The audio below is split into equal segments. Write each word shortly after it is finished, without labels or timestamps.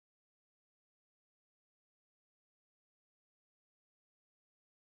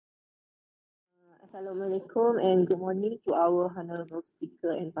Assalamualaikum and good morning to our honorable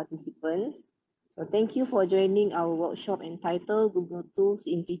speaker and participants. So thank you for joining our workshop entitled Google Tools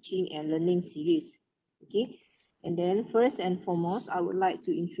in Teaching and Learning series. Okay, and then first and foremost, I would like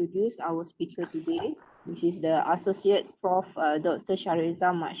to introduce our speaker today, which is the Associate Prof. Dr.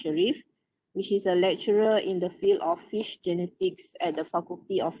 Shahreza, which is a lecturer in the field of fish genetics at the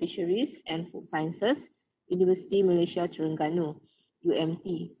Faculty of Fisheries and Food Sciences, Universiti Malaysia Terengganu.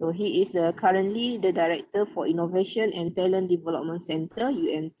 UMT. So he is currently the Director for Innovation and Talent Development Center,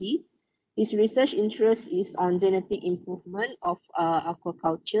 UMT. His research interest is on genetic improvement of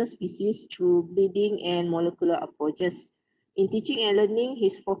aquaculture species through breeding and molecular approaches. In teaching and learning,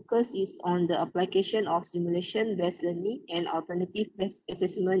 his focus is on the application of simulation-based learning and alternative-based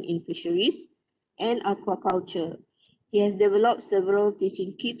assessment in fisheries and aquaculture. He has developed several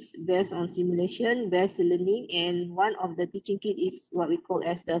teaching kits based on simulation-based learning, and one of the teaching kit is what we call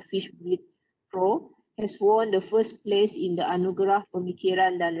as the Fish Breed Pro, has won the first place in the Anugerah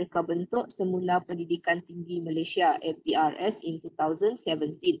Pemikiran dan Reka Bentuk Semula Pendidikan Tinggi Malaysia (FPRS) in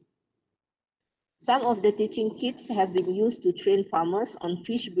 2017. Some of the teaching kits have been used to train farmers on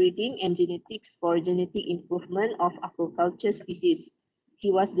fish breeding and genetics for genetic improvement of aquaculture species. He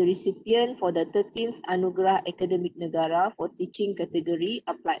was the recipient for the 13th Anugerah Akademik Negara for teaching category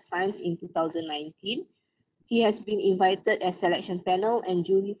Applied Science in 2019. He has been invited as selection panel and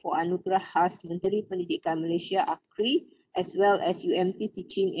jury for Anugerah Khas Menteri Pendidikan Malaysia (AKRI), as well as UMT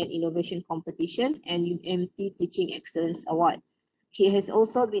Teaching and Innovation Competition and UMT Teaching Excellence Award. He has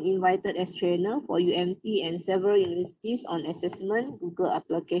also been invited as trainer for UMT and several universities on assessment, Google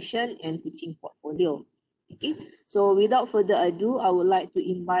application, and teaching portfolio. Okay, so without further ado, I would like to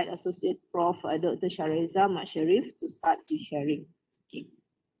invite Associate Prof. Dr. Shahreza to start his sharing. Okay.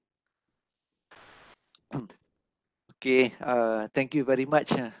 Okay, thank you very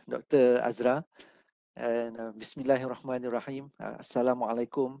much, Dr. Azra. And Bismillahirrahmanirrahim.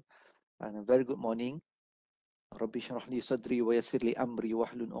 Assalamualaikum and a very good morning. Rabbi shrah li sadri wa yassir li amri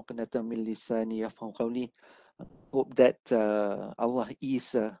wahlul 'uqdatam min lisani yafqahu qawli. Hope that Allah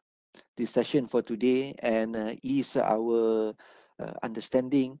is this session for today and ease our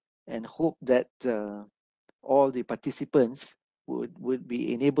understanding, and hope that all the participants would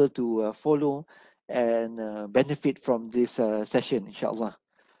be enabled to follow and benefit from this session, inshallah.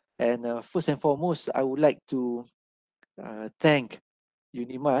 And first and foremost, I would like to thank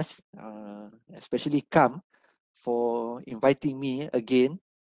UNIMAS, especially KAM, for inviting me again.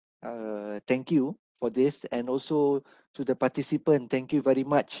 Thank you for this, and also to the participant, thank you very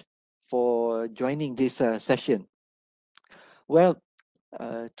much for joining this session. Well,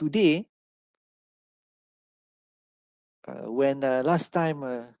 today, when last time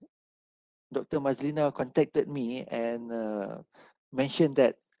Dr. Mazlina contacted me and mentioned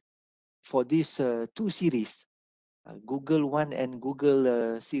that for these two series, Google 1 and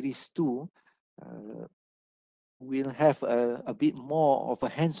Google Series 2, we'll have a bit more of a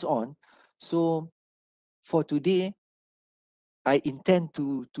hands-on. So for today, I intend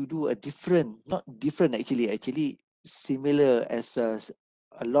to do a different, not different actually similar as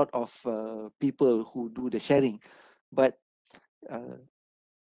a lot of people who do the sharing, but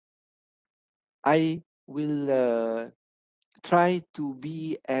I will try to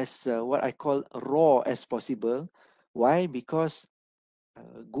be as what I call raw as possible. Why? Because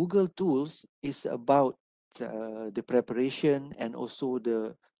Google Tools is about the preparation and also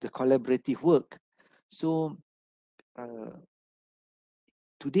the collaborative work. So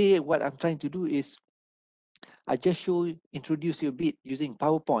today what I'm trying to do is I just introduce you a bit using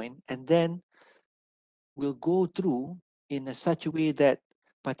PowerPoint, and then we'll go through in such a way that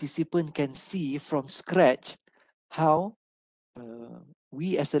participant can see from scratch how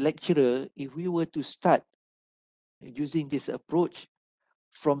we as a lecturer, if we were to start using this approach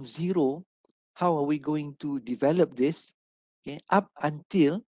from zero, how are we going to develop this, okay, up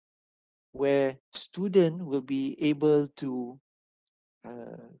until where student will be able to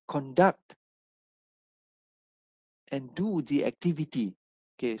conduct and do the activity.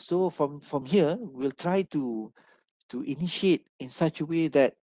 Okay, so from here we'll try to initiate in such a way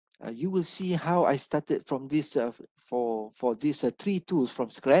that you will see how I started from this for these three tools from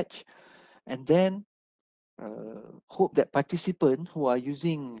scratch, and then hope that participants who are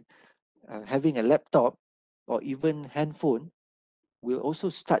using having a laptop or even handphone will also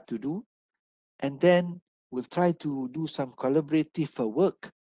start to do, and then we'll try to do some collaborative work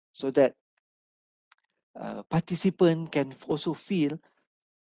so that participant can also feel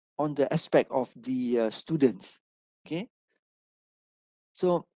on the aspect of the students. Okay,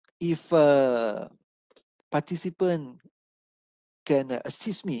 so if participant can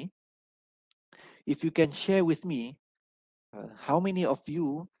assist me, if you can share with me how many of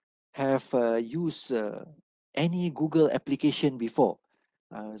you have used any Google application before,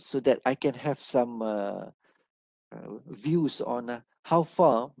 so that I can have some views on how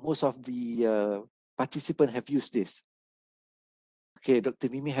far most of the participants have used this. Okay, Dr.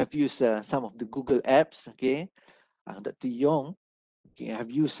 Mimi have used some of the Google apps. Okay, Dr. Yong, okay,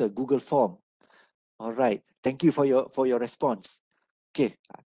 have used a Google Form. All right, thank you for your response. Okay,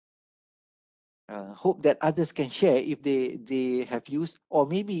 hope that others can share if they have used, or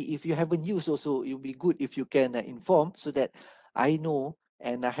maybe if you haven't used also, it would be good if you can inform so that I know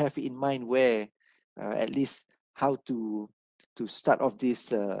and I have in mind where at least how to start off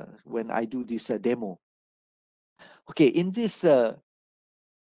this when I do this demo. Okay, in this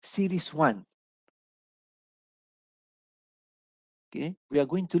series 1, okay, we are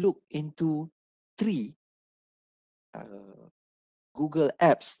going to look into 3 Google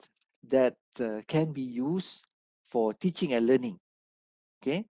apps that can be used for teaching and learning.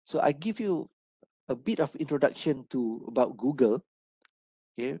 Okay, so I give you a bit of introduction to about Google.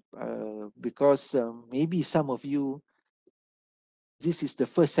 Okay, because maybe some of you, this is the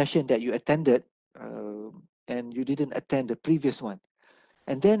first session that you attended, and you didn't attend the previous one,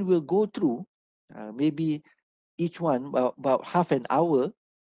 and then we'll go through maybe each one about half an hour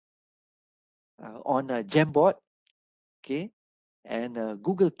on Jamboard, okay, and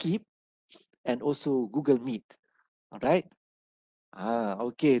Google Keep, and also Google Meet. All right.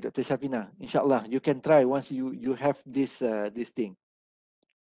 Okay, Dr. Shafina. Inshallah, you can try once you have this thing.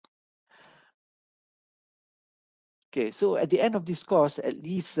 Okay, so at the end of this course, at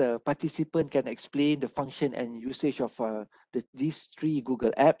least participant can explain the function and usage of these 3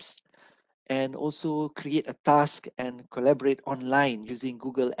 Google apps, and also create a task and collaborate online using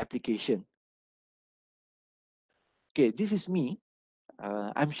Google application. Okay, this is me.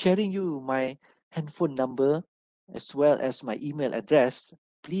 I'm sharing you my handphone number as well as my email address.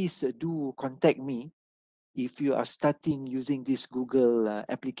 Please do contact me if you are starting using these Google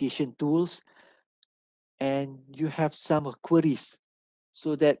application tools and you have some queries,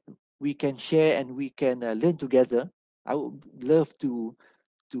 so that we can share and we can learn together. I would love to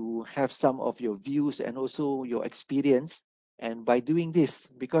have some of your views and also your experience. And by doing this,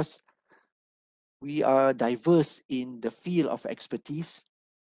 because we are diverse in the field of expertise,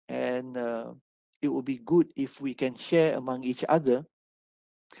 and it would be good if we can share among each other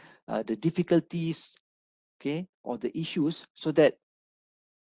the difficulties, okay, or the issues, so that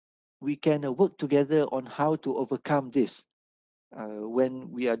we can work together on how to overcome this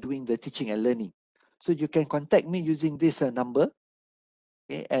when we are doing the teaching and learning. So you can contact me using this number,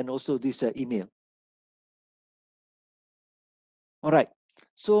 okay, and also this email. All right.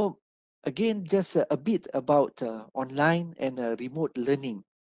 So again, just a bit about online and remote learning.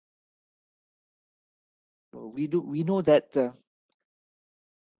 We know that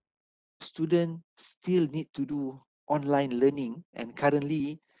students still need to do online learning, and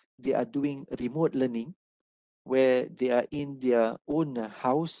currently they are doing remote learning where they are in their own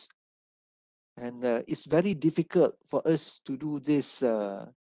house, and it's very difficult for us to do this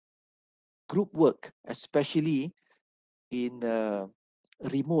group work, especially in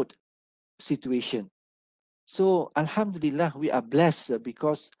remote situation. So Alhamdulillah, we are blessed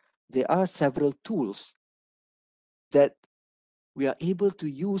because there are several tools that we are able to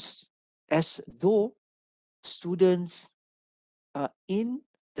use as though students are in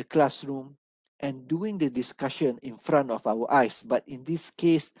the classroom and doing the discussion in front of our eyes, but in this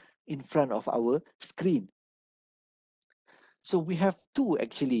case, in front of our screen. So we have 2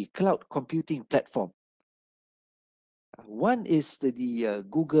 actually cloud computing platform. One is the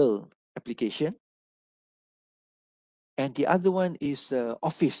Google application, and the other one is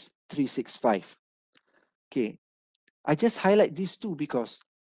Office 365. Okay, I just highlight these 2 because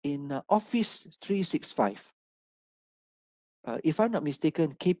in Office 365, if I'm not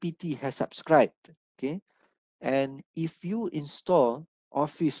mistaken, KPT has subscribed. Okay, and if you install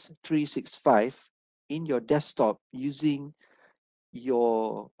Office 365 in your desktop using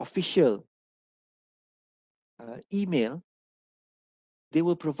your official email, they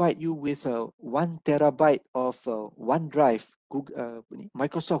will provide you with a 1 terabyte of OneDrive,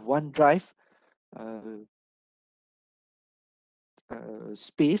 Microsoft OneDrive uh,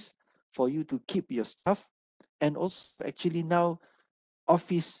 space for you to keep your stuff. And also actually now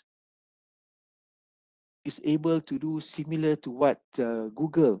Office is able to do similar to what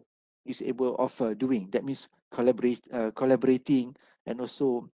Google is able of doing. That means collaborating, and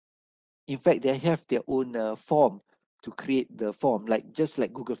also in fact they have their own form to create the form, like just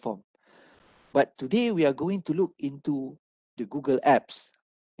like Google form. But today we are going to look into the Google apps.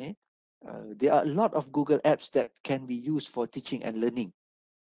 Okay? There are a lot of Google apps that can be used for teaching and learning.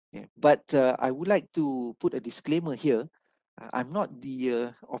 Yeah. But I would like to put a disclaimer here. I'm not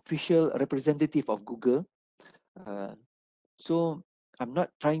the official representative of Google. Uh, so I'm not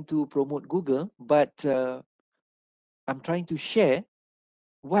trying to promote Google, but I'm trying to share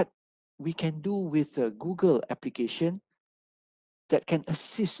what we can do with a Google application that can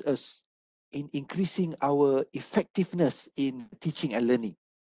assist us in increasing our effectiveness in teaching and learning.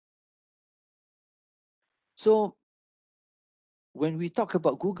 So when we talk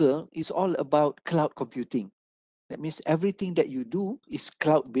about Google, it's all about cloud computing. That means everything that you do is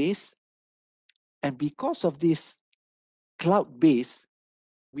cloud-based. And because of this cloud-based,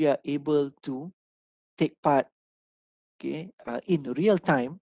 we are able to take part, okay, in real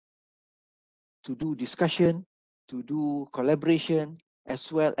time to do discussion, to do collaboration,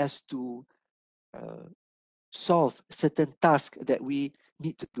 as well as to uh, solve certain tasks that we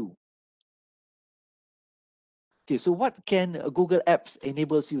need to do. Okay, so what can Google Apps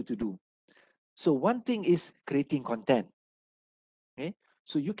enables you to do? So one thing is creating content. Okay,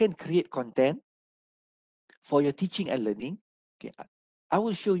 so you can create content for your teaching and learning. Okay, I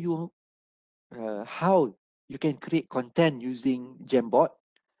will show you how you can create content using Jamboard.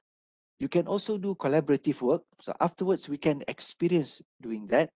 You can also do collaborative work. So afterwards, we can experience doing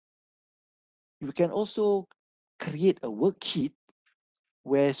that. You can also create a worksheet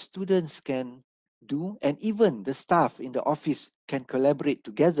where students can do, and even the staff in the office can collaborate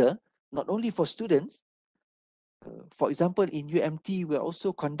together, not only for students. For example, in UMT, we're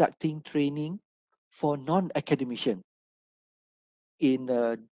also conducting training for non-academician in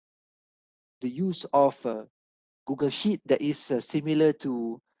the use of Google Sheet that is similar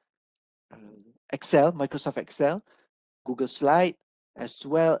to uh, Excel, Microsoft Excel, Google Slide, as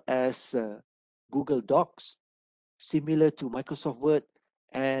well as Google Docs, similar to Microsoft Word,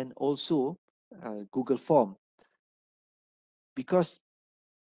 and also Google Form. Because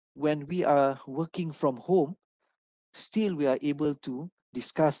when we are working from home, still we are able to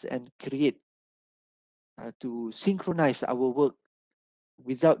discuss and create to synchronize our work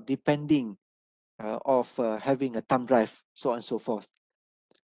without depending of having a thumb drive, so on and so forth.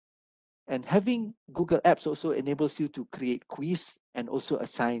 And having Google Apps also enables you to create quiz and also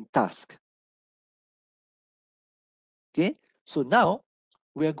assign tasks. Okay, so now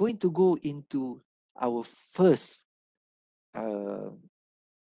we are going to go into our first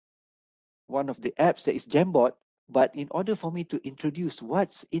one of the apps that is Jamboard. But in order for me to introduce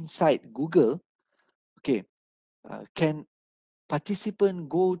what's inside Google, okay, can participant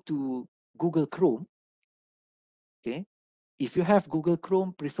go to Google Chrome? Okay, if you have Google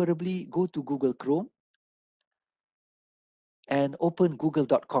Chrome, preferably go to Google Chrome and open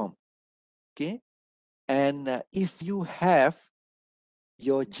google.com. Okay, and if you have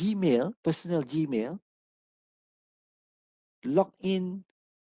your Gmail, personal Gmail, log in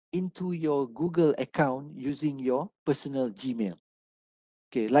into your Google account using your personal Gmail.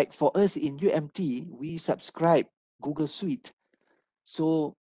 Okay, like for us in UMT, we subscribe Google Suite.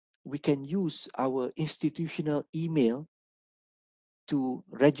 So we can use our institutional email to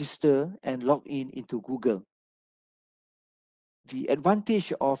register and log in into Google. The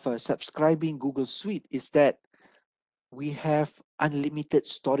advantage of subscribing Google Suite is that we have unlimited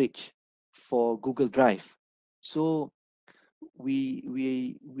storage for Google Drive. So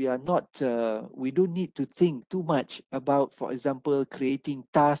we are not we don't need to think too much about, for example, creating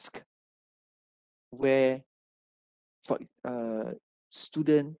tasks where for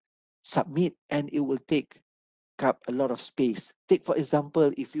student submit and it will take up a lot of space. Take for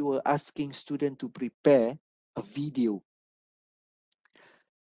example, if you were asking student to prepare a video,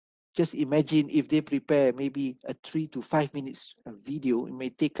 just imagine if they prepare maybe a 3 to 5 minutes video, it may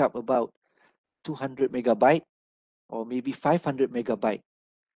take up about 200 megabyte or maybe 500 megabyte.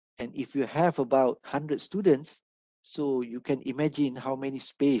 And if you have about 100 students, so you can imagine how many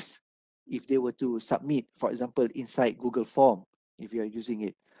space if they were to submit, for example, inside Google Form, if you are using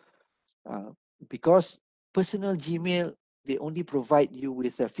it. Uh, because personal Gmail, they only provide you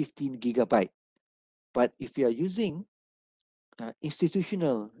with a 15 gigabyte. But if you are using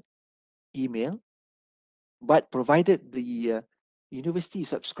institutional email, but provided the university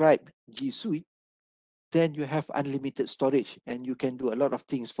subscribe G Suite, then you have unlimited storage and you can do a lot of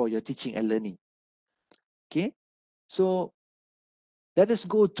things for your teaching and learning. Okay, so let us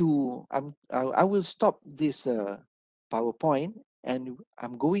go to, I will stop this PowerPoint and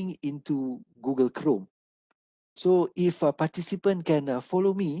I'm going into Google Chrome. So if a participant can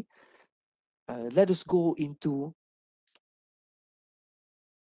follow me, let us go into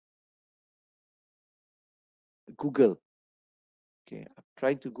Google. Okay, I'm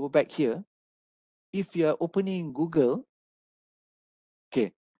trying to go back here. If you are opening Google,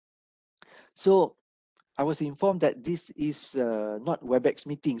 okay, so I was informed that this is not WebEx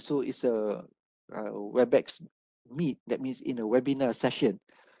meeting, so it's a WebEx meet. That means in a webinar session.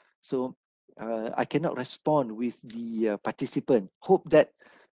 So I cannot respond with the participant. Hope that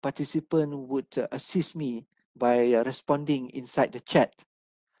participant would assist me by responding inside the chat.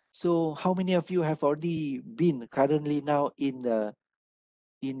 So how many of you have already been currently now in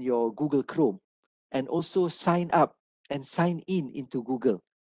your Google Chrome and also sign up and sign in into Google?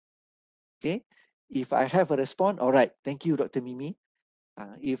 Okay. If I have a response, all right. Thank you, Dr. Mimi.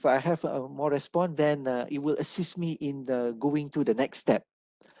 If I have more response, then it will assist me in going to the next step.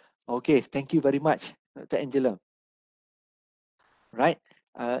 Okay, thank you very much, Dr. Angela. Right.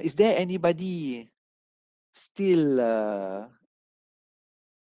 Is there anybody still,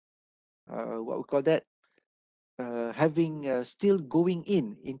 what we call that, having still going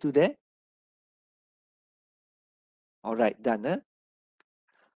into there? All right, done.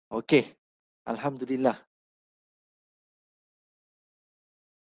 Okay, Alhamdulillah.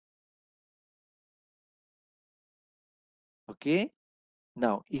 Okay,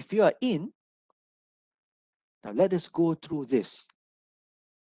 now if you are in, now let us go through this.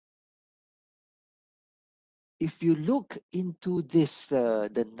 If you look into this,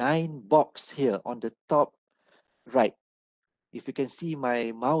 the 9 box here on the top right, if you can see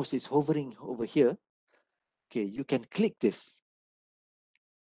my mouse is hovering over here, okay, you can click this.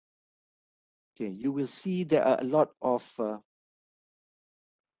 Okay, you will see there are a lot of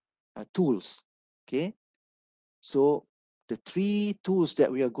tools. Okay, so the 3 tools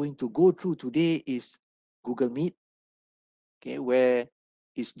that we are going to go through today is Google Meet, okay, where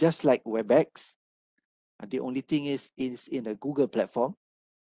it's just like WebEx. The only thing is it's in a Google platform.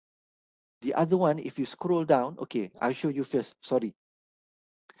 The other one, if you scroll down, okay, I'll show you first. Sorry.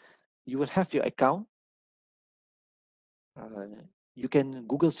 You will have your account. You can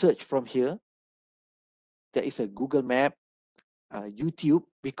Google search from here. There is a Google Map, YouTube,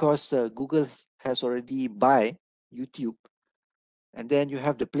 because Google has already buy YouTube. And then you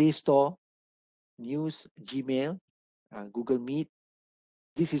have the Play Store, News, Gmail, Google Meet.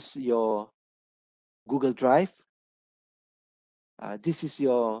 This is your Google Drive. This is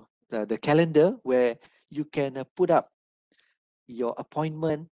your the calendar where you can put up your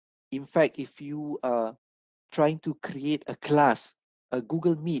appointment. In fact, if you are trying to create a class, a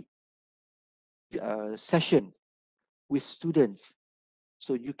Google Meet session with students,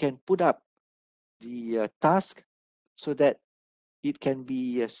 so you can put up the task so that it can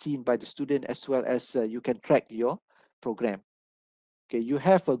be seen by the student as well as you can track your program. Okay, you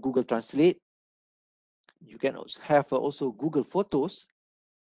have a Google Translate. You can also have also Google Photos.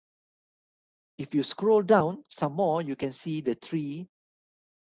 If you scroll down some more, you can see the 3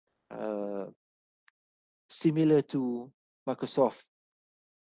 similar to Microsoft.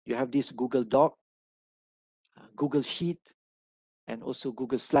 You have this Google Doc, Google Sheet, and also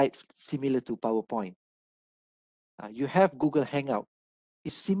Google Slide, similar to PowerPoint. You have Google Hangout.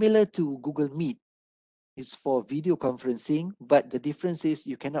 It's similar to Google Meet. It's for video conferencing, but the difference is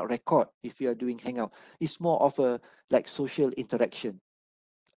you cannot record if you are doing Hangout. It's more of a like social interaction.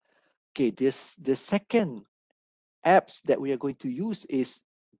 Okay, the second apps that we are going to use is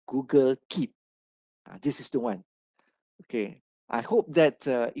Google Keep. This is the one. Okay, I hope that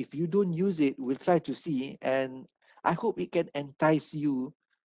if you don't use it, we'll try to see, and I hope it can entice you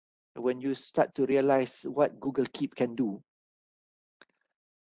when you start to realize what Google Keep can do.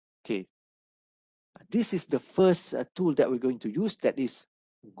 Okay, this is the first tool that we're going to use, that is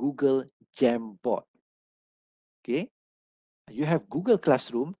Google Jamboard. Okay, you have Google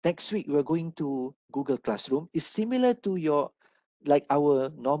Classroom. Next week we're going to Google Classroom. It's similar to your like our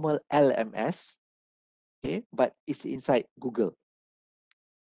normal LMS, okay, but it's inside Google.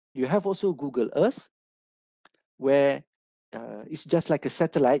 You have also Google Earth, where it's just like a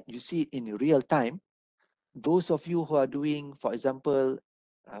satellite. You see it in real time. Those of you who are doing, for example,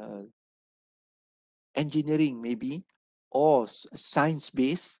 uh, engineering maybe, or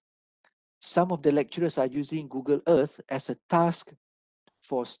science-based, some of the lecturers are using Google Earth as a task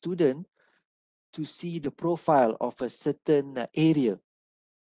for students to see the profile of a certain area.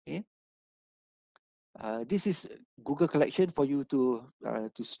 Okay? This is Google Collection for you to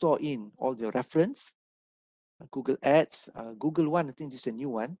store in all your reference. Google Ads, Google One, I think this is a new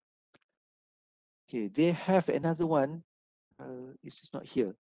one. Okay, they have another one. This is not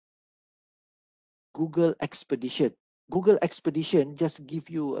here. Google Expedition. Google Expedition, just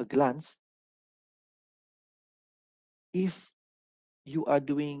give you a glance. If you are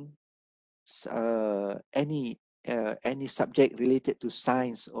doing any any subject related to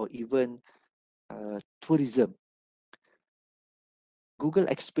science or even tourism. Google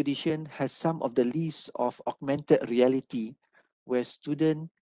Expedition has some of the list of augmented reality where students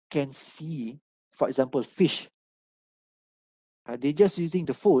can see, for example, fish. They're just using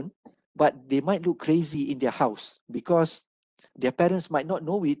the phone, but they might look crazy in their house because their parents might not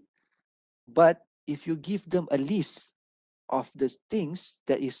know it. But if you give them a list of the things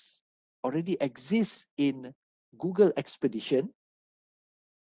that is already exists in Google Expedition,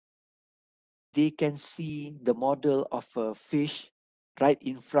 they can see the model of a fish right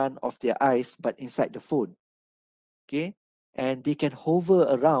in front of their eyes, but inside the phone. Okay, and they can hover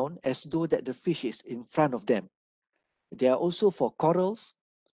around as though that the fish is in front of them. They are also for corals,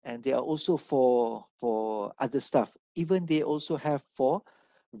 and they are also for other stuff. Even they also have for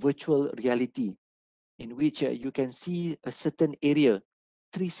virtual reality, in which you can see a certain area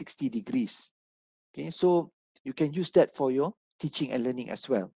 360 degrees. Okay, so you can use that for your teaching and learning as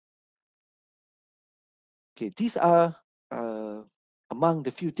well. Okay, these are among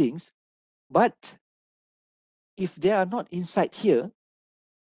the few things, but if they are not inside here,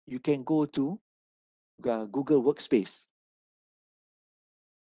 you can go to Google Workspace.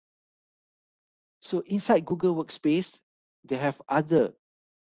 So inside Google Workspace, they have other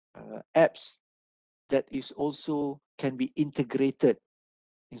apps that is also can be integrated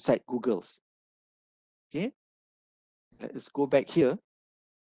inside Google's. Okay, let us go back here.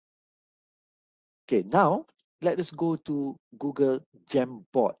 Okay, now let us go to Google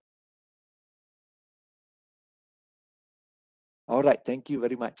Jamboard. All right, thank you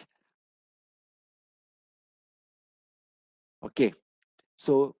very much. Okay,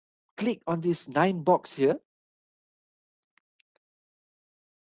 so click on this 9 box here.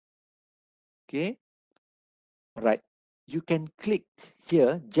 Okay, all right, you can click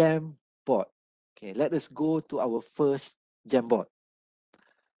here Jamboard. Okay, let us go to our first Jamboard.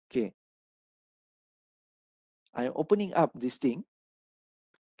 Okay, I'm opening up this thing.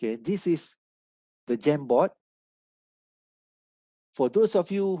 Okay, this is the Jamboard. For those of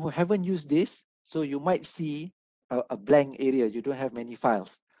you who haven't used this, so you might see a blank area. You don't have many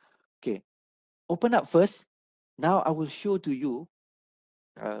files. Okay, open up first. Now I will show to you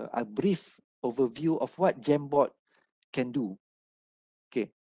a brief overview of what Jamboard can do.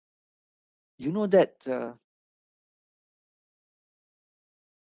 Okay, you know that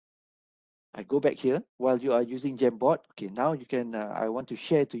I go back here while you are using Jamboard. Okay, now you can, I want to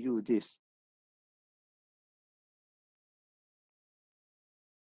share to you this.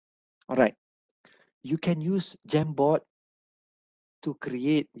 All right, you can use Jamboard to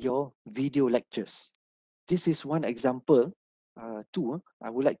create your video lectures. This is one example tool I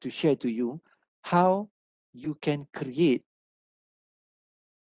would like to share to you how you can create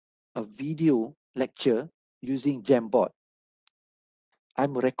a video lecture using Jamboard.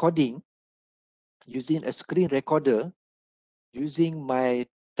 I'm recording using a screen recorder using my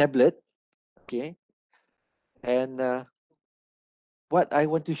tablet. Okay, and what I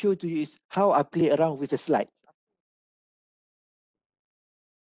want to show to you is how I play around with the slide.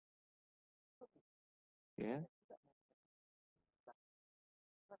 Yeah.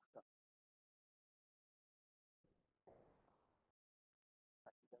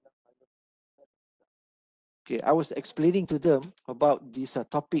 Okay, I was explaining to them about this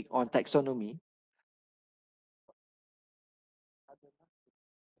topic on taxonomy.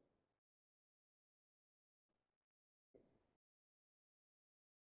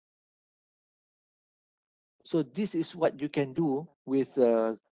 So this is what you can do with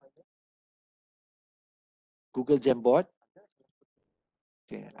Google Jamboard.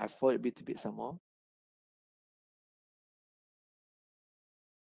 Okay, I forward a bit some more.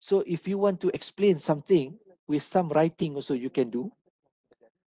 So if you want to explain something with some writing also you can do.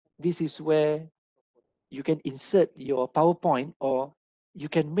 This is where you can insert your PowerPoint, or you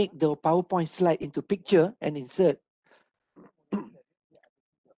can make the PowerPoint slide into picture and insert.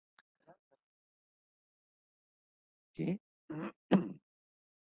 Okay.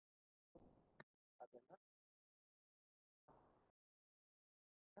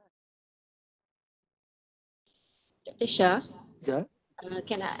 Dr. Shah, Yeah,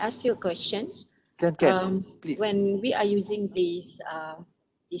 can I ask you a question? can, please. When we are using this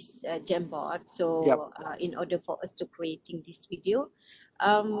Jamboard, Yep. so in order for us to creating this video,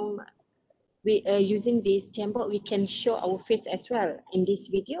 we using this Jamboard, we can show our face as well in this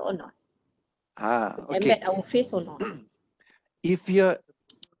video or not? Okay. Embed our face or not? If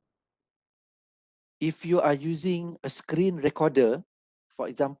you are using a screen recorder, for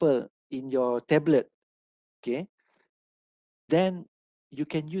example, in your tablet, okay, then you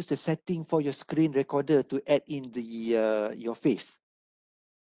can use the setting for your screen recorder to add in the your face.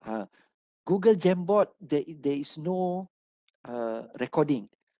 Google Jamboard, there is no recording.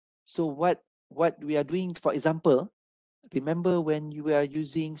 So what we are doing, for example, remember when you are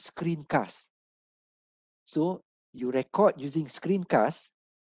using screencast. So you record using screencast,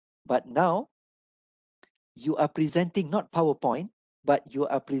 but now you are presenting not PowerPoint, but you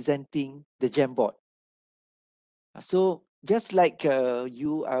are presenting the Jamboard. So just like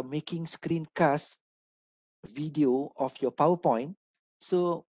you are making screencast video of your PowerPoint,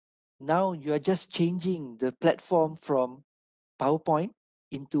 so now you are just changing the platform from PowerPoint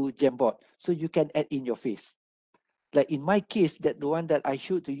into Jamboard, so you can add in your face. Like in my case, that the one that I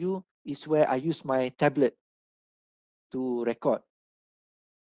showed to you is where I use my tablet to record.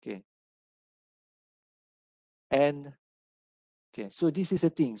 Okay. And okay, so this is the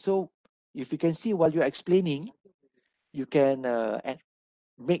thing. So if you can see while you're explaining, you can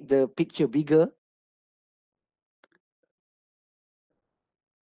make the picture bigger.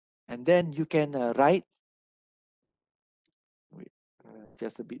 And then you can write. Wait,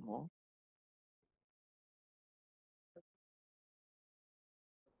 just a bit more.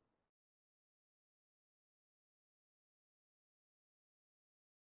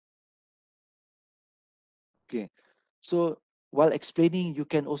 Okay. So while explaining, you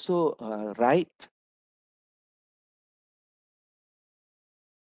can also write.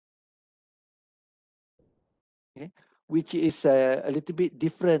 Okay, which is a little bit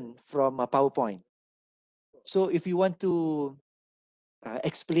different from a PowerPoint. So if you want to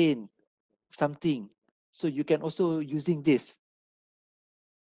explain something, so you can also using this.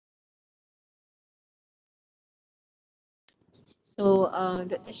 So,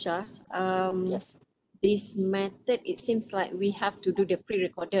 Dr. Shah, Yes. this method, it seems like we have to do the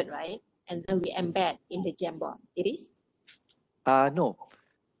pre-recorded, right? And then we embed in the Jamboard. It is? No.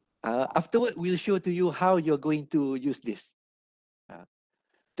 Afterward, we'll show to you how you're going to use this.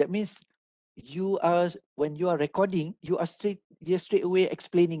 That means you are, when you are recording, you're straight away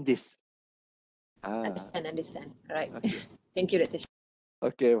explaining this. Understand. All right. Okay. Thank you, Dr. Shah.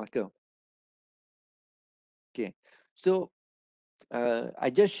 Okay, welcome. Okay. So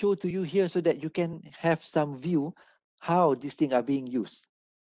I just show to you here so that you can have some view how these things are being used.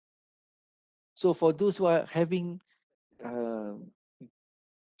 So for those who are having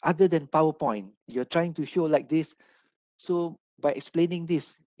other than PowerPoint, you're trying to show like this. So by explaining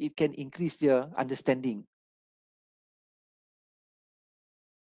this, it can increase their understanding.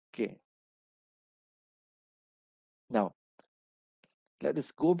 Okay. Now, let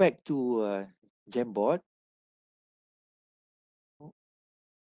us go back to Jamboard.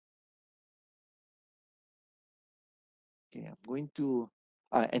 Okay, I'm going to,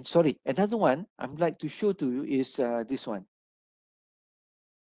 and sorry, another one I'd like to show to you is this one.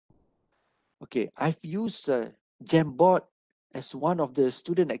 Okay, I've used Jamboard as one of the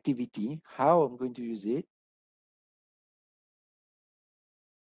student activity. How I'm going to use it?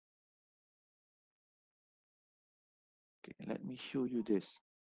 Okay, let me show you this.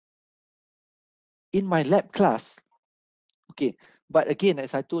 In my lab class, okay, but again,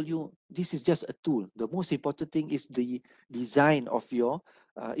 as I told you, this is just a tool. The most important thing is the design of your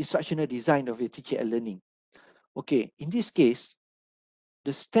instructional design of your teaching and learning. Okay, in this case,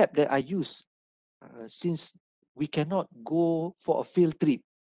 the step that I use, since we cannot go for a field trip,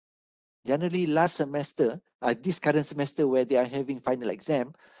 generally last semester, this current semester where they are having final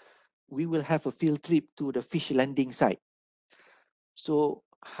exam, we will have a field trip to the fish landing site. So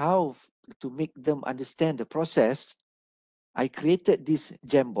how to make them understand the process, I created this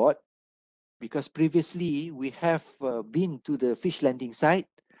Jamboard because previously we have been to the fish landing site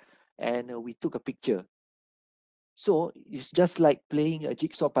and we took a picture. So it's just like playing a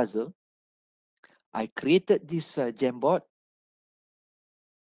jigsaw puzzle. I created this Jamboard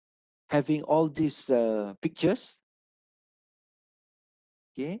having all these pictures.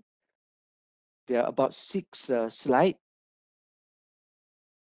 Okay, there are about 6 slides.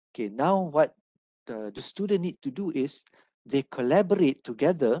 Okay, now what the student need to do is they collaborate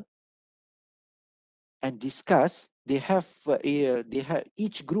together and discuss. They have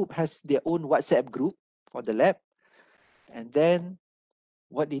each group has their own WhatsApp group for the lab, and then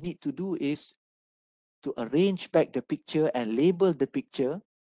what they need to do is to arrange back the picture and label the picture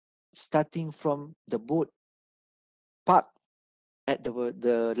starting from the boat park at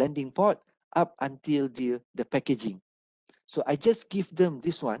the landing port up until the packaging. So I just give them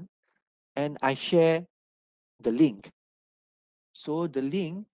this one and I share the link. So the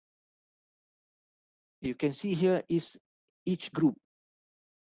link you can see here is each group.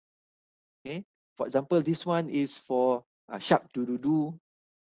 Okay, for example, this one is for Shark Doo.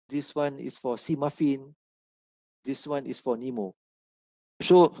 This one is for Sea Muffin. This one is for Nemo.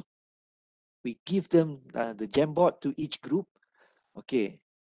 So we give them the Jamboard to each group. Okay.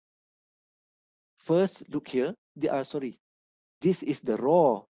 First, look here. This is the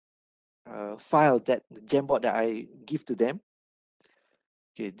raw file that the Jamboard that I give to them.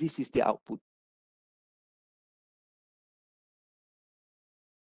 Okay, this is the output.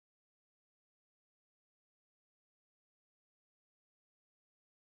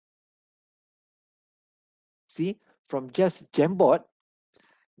 See, from just Jamboard,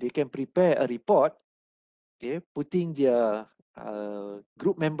 they can prepare a report, okay, putting their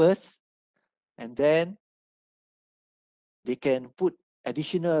group members, and then they can put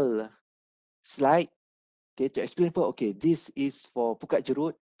additional slide, okay, to explain for, okay, this is for Pukat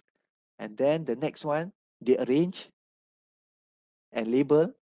Jerut, and then the next one, they arrange and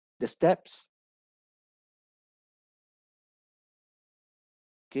label the steps,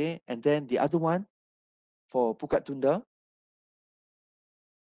 okay, and then the other one for Pukat Tunda.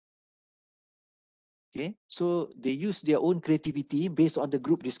 Okay, so they use their own creativity based on the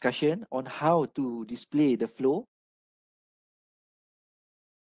group discussion on how to display the flow.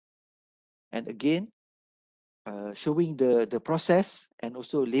 And again, showing the process and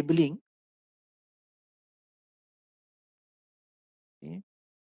also labeling. Okay.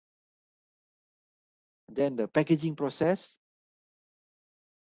 Then the packaging process.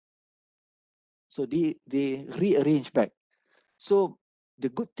 So they rearrange back. So the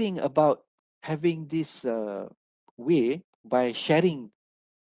good thing about having this way, by sharing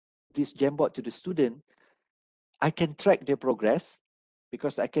this Jamboard to the student, I can track their progress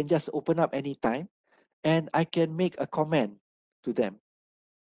because I can just open up anytime and I can make a comment to them.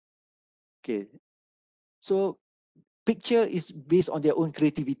 Okay. So picture is based on their own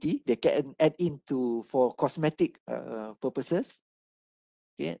creativity. They can add into for cosmetic purposes.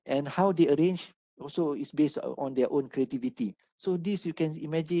 Okay. And how they arrange also is based on their own creativity. So this you can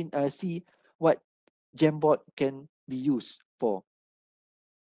imagine, see what Jamboard can be used for.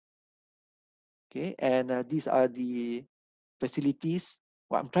 Okay. And these are the facilities.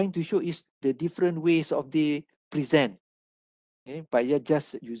 What I'm trying to show is the different ways of they present, okay, by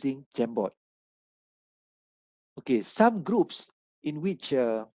just using Jamboard. Okay, some groups in which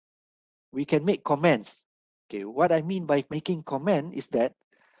we can make comments. Okay, what I mean by making comment is that,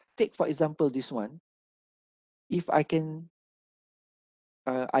 take for example this one. If I can,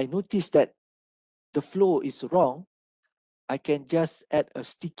 I notice that the flow is wrong, I can just add a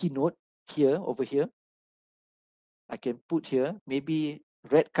sticky note here, over here. I can put here, maybe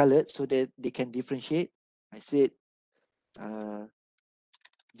red colored so that they can differentiate. I said,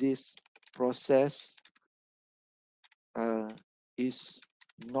 this process is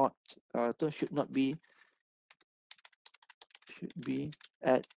not, should not be, should be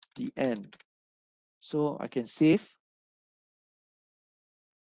at the end. So I can save.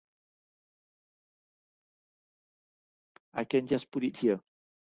 I can just put it here.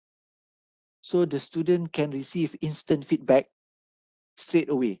 So the student can receive instant feedback straight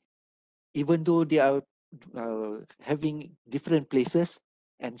away, even though they are having different places,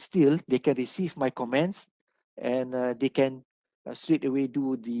 and still they can receive my comments, and they can straight away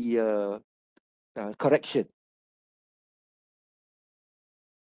do the correction.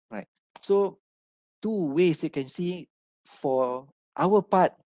 Right. So two ways you can see for our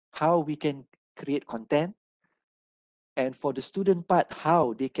part, how we can create content, and for the student part,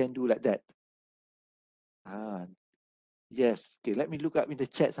 how they can do like that. Yes. Okay, let me look up in the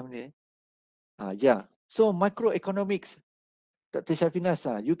chat something. Yeah. So microeconomics, Dr.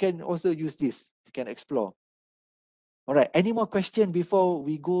 Shafinas, you can also use this. You can explore. All right. Any more question before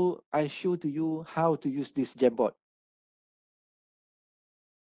we go? I show to you how to use this Jamboard.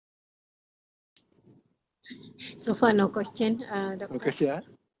 So far, no question, No Doctor. question.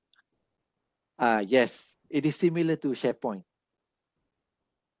 Yes. It is similar to SharePoint.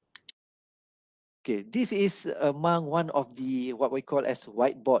 Okay. This is among one of the what we call as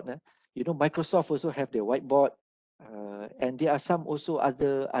whiteboard. You know, Microsoft also have their whiteboard, and there are some also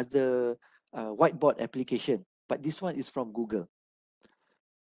other whiteboard application. But this one is from Google.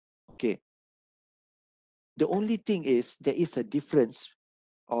 Okay. The only thing is there is a difference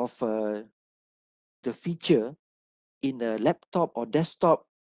of the feature in a laptop or desktop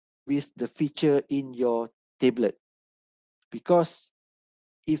with the feature in your tablet. Because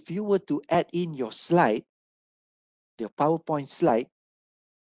if you were to add in your slide, your PowerPoint slide,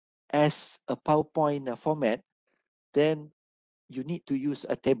 as a PowerPoint format, then you need to use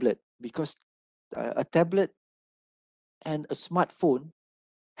a tablet, because a tablet and a smartphone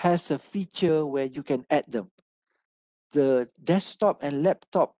has a feature where you can add them. the desktop and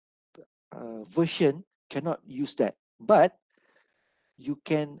laptop version cannot use that. But you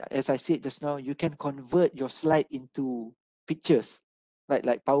can, as I said just now, you can convert your slide into pictures,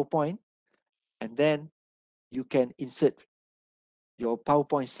 like PowerPoint, and then you can insert your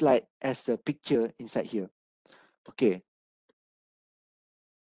PowerPoint slide as a picture inside here. Okay.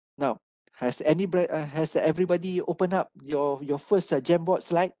 Now, has everybody opened up your first Jamboard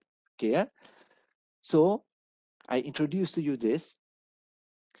slide? Okay. So I introduced to you this.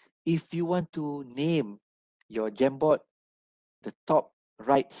 If you want to name your Jamboard, the top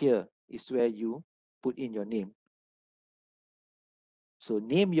right here is where you put in your name. So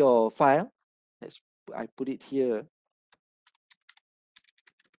name your file. I put it here.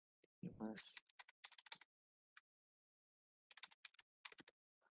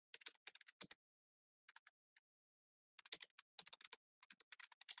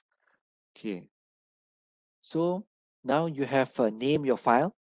 Okay. So now you have name your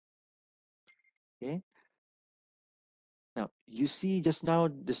file. Okay. Now you see just now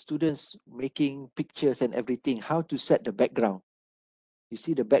the students making pictures and everything. How to set the background? You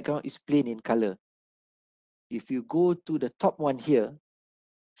see the background is plain in color. If you go to the top one here,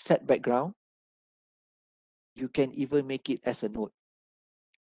 set background, you can even make it as a note.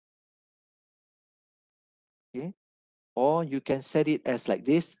 Okay. Or you can set it as like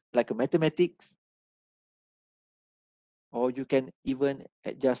this, like a mathematics. Or you can even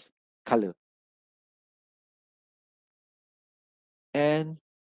adjust color. And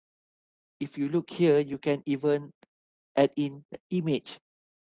if you look here, you can even add in the image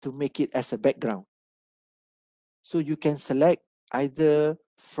to make it as a background. So you can select either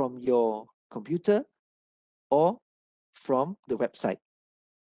from your computer or from the website.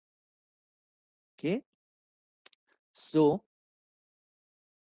 Okay. So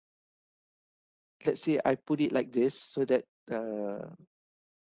let's say I put it like this so that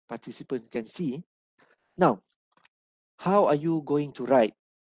participants can see. Now, how are you going to write?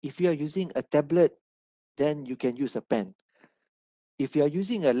 If you are using a tablet, then you can use a pen. If you are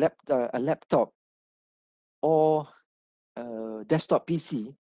using a laptop or a desktop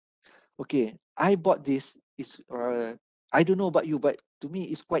PC, okay, I bought this. I don't know about you, but to me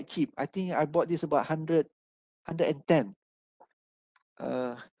it's quite cheap. I think I bought this about 110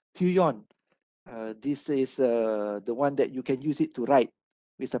 Huion. This is the one that you can use it to write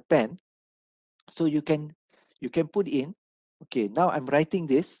with a pen. So you can put in. Okay, now I'm writing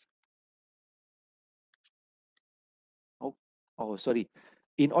this. Oh, sorry.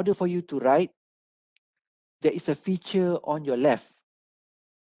 In order for you to write, there is a feature on your left.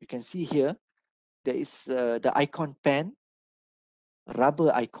 You can see here, there is the icon pen,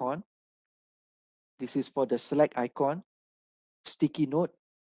 rubber icon. This is for the select icon, sticky note,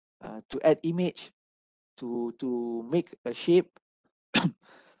 to add image, to make a shape,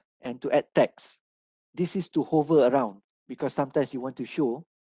 and to add text. This is to hover around because sometimes you want to show,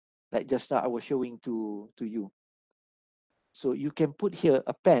 like just now I was showing to you. So you can put here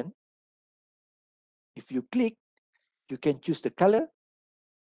a pen. If you click, you can choose the color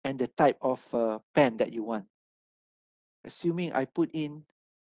and the type of pen that you want. Assuming I put in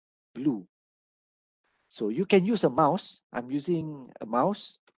blue. So you can use a mouse. I'm using a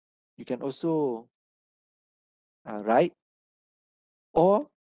mouse. You can also write, or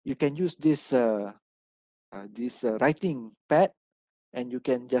you can use this writing pad, and you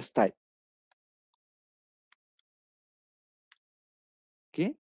can just type.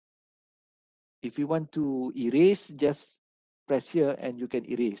 Okay. If you want to erase, just press here and you can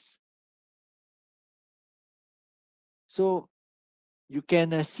erase. So you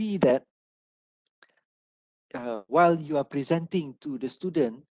can see that while you are presenting to the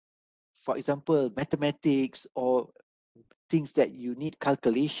student, for example, mathematics or things that you need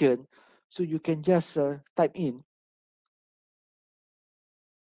calculation, so you can just type in.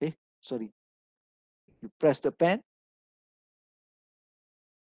 Okay, sorry. You press the pen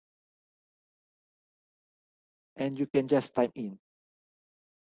and you can just type in.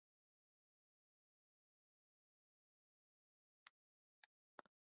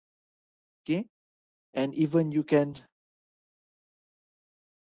 Okay, and even you can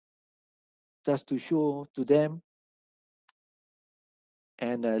just to show to them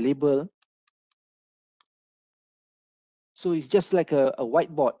and label. So it's just like a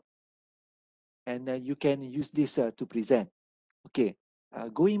whiteboard, and you can use this to present. Okay,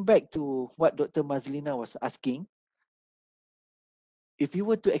 going back to what Dr. Mazlina was asking, if you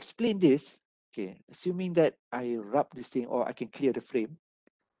were to explain this, okay, assuming that I rub this thing or I can clear the frame.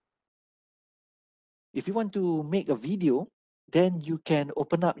 If you want to make a video, then you can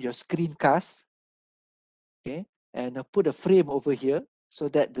open up your screencast. Okay, and put a frame over here so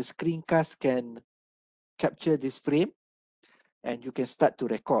that the screencast can capture this frame and you can start to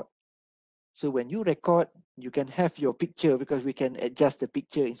record. So when you record, you can have your picture because we can adjust the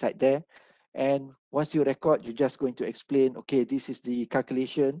picture inside there. And once you record, you're just going to explain, okay, this is the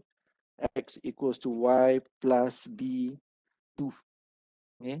calculation, x equals to y plus b 2.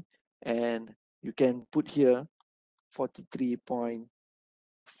 Okay? And you can put here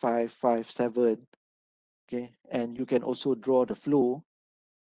 43.557. Okay, and you can also draw the flow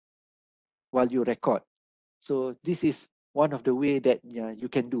while you record. So this is one of the way that you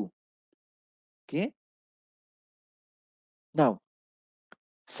can do. Okay. Now,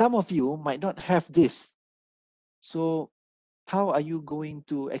 some of you might not have this. So how are you going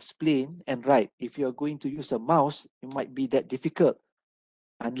to explain and write? If you're going to use a mouse, it might be that difficult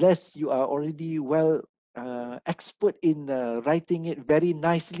unless you are already well expert in writing it very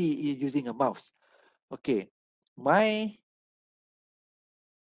nicely using a mouse. Okay, my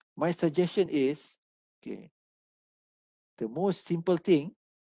suggestion is, okay, the most simple thing,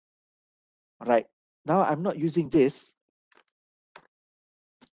 right? Now I'm not using this.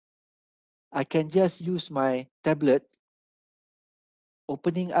 I can just use my tablet,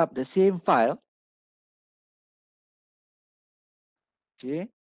 opening up the same file. Okay.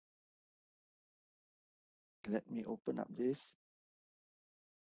 Let me open up this.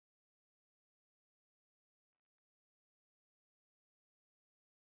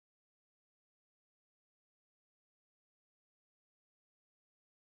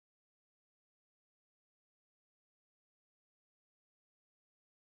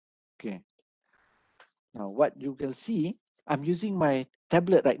 Okay. Now what you will see, I'm using my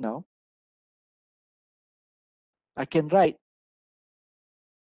tablet right now. I can write.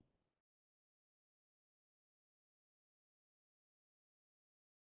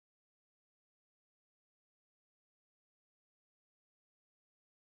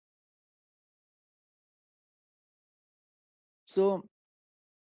 So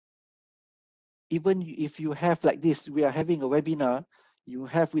even if you have like this, we are having a webinar, you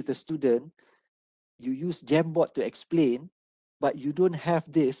have with a student, you use Jamboard to explain, but you don't have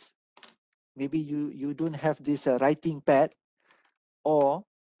this. Maybe you don't have this writing pad, or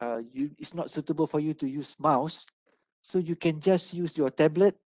it's not suitable for you to use mouse. So you can just use your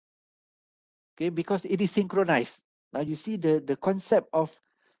tablet, okay, because it is synchronized. Now you see the concept of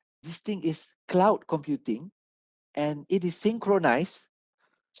this thing is cloud computing, and it is synchronized.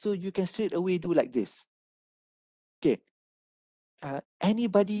 So you can straight away do like this. Okay.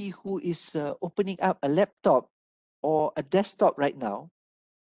 Anybody who is opening up a laptop or a desktop right now,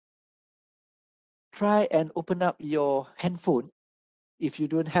 try and open up your handphone. If you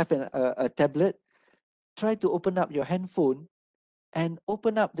don't have a tablet, try to open up your handphone and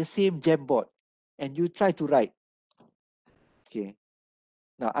open up the same Jamboard and you try to write. Okay.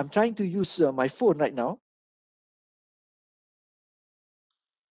 Now I'm trying to use my phone right now.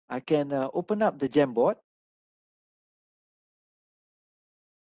 I can open up the Jamboard.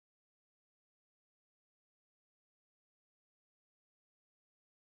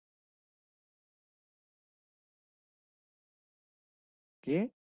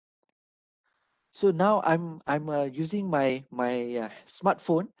 Okay. So now I'm using my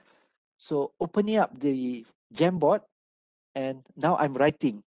smartphone. So opening up the Jamboard, and now I'm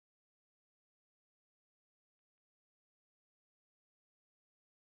writing.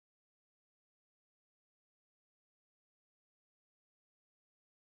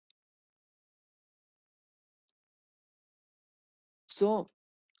 So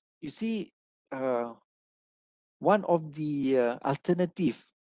you see, one of the alternative,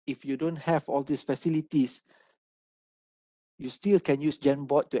 if you don't have all these facilities, you still can use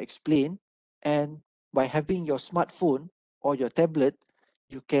Jamboard to explain, and by having your smartphone or your tablet,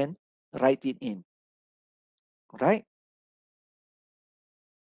 you can write it in, right?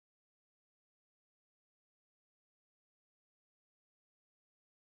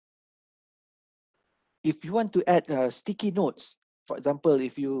 If you want to add sticky notes, for example,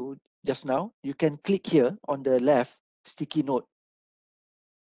 if you just now, you can click here on the left, sticky note.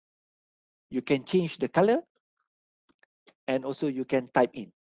 You can change the color, and also you can type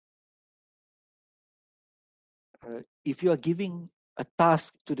in. If you are giving a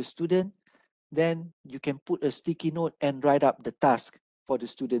task to the student, then you can put a sticky note and write up the task for the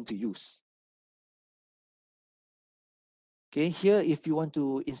student to use. Okay, here if you want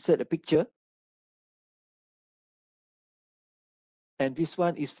to insert a picture, and this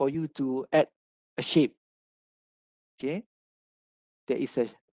one is for you to add a shape. Okay, there is a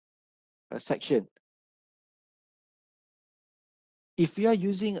section. If you are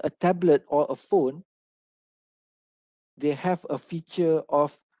using a tablet or a phone, they have a feature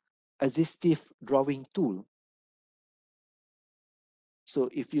of assistive drawing tool. So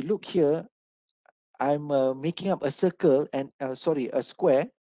if you look here, I'm making up a circle and sorry, a square.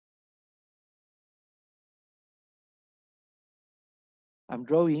 I'm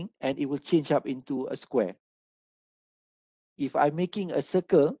drawing and it will change up into a square. If I'm making a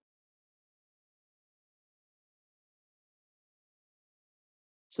circle,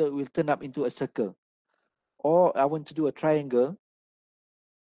 so it will turn up into a circle. Or I want to do a triangle.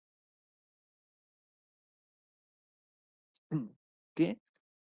 Okay.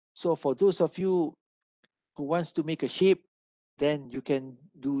 So for those of you who wants to make a shape, then you can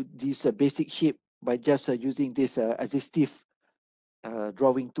do this basic shape by just using this assistive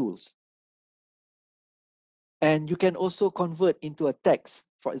drawing tools. And you can also convert into a text.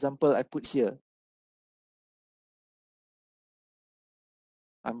 For example, I put here,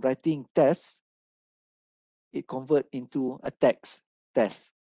 I'm writing test, it convert into a text,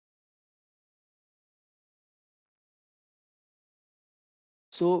 test.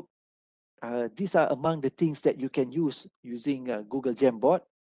 So these are among the things that you can use using Google Jamboard.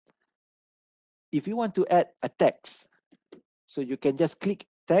 If you want to add a text, so you can just click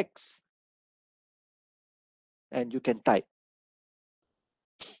text and you can type.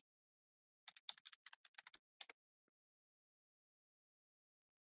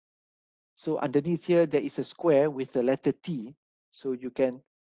 So underneath here, there is a square with the letter T. So you can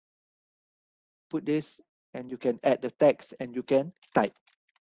put this and you can add the text and you can type.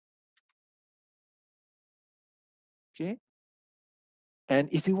 Okay.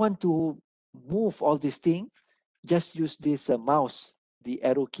 And if you want to move all these things, just use this mouse, the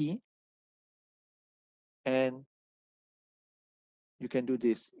arrow key, and you can do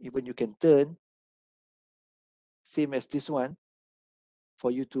this. Even you can turn, same as this one, for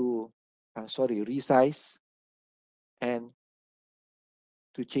you to, resize and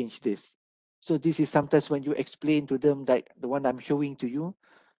to change this. So this is sometimes when you explain to them like the one I'm showing to you.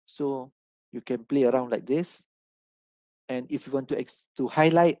 So you can play around like this. And if you want to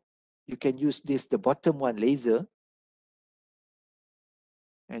highlight, you can use this, the bottom one, laser,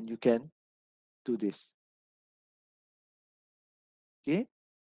 and you can do this. Okay.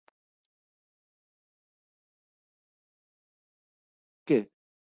 Okay.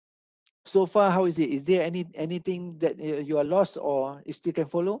 So far, how is it? Is there anything that you are lost or you still can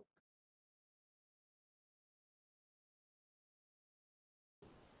follow?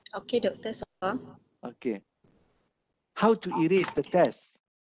 Okay, Doctor. So far. Okay. How to erase the test?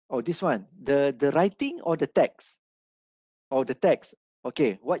 Oh, this one, the writing or the text? Or the text.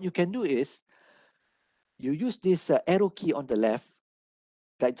 Okay, what you can do is you use this arrow key on the left,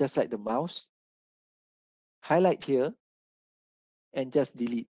 like just like the mouse, highlight here, and just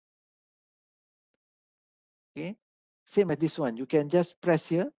delete. Okay, same as this one. You can just press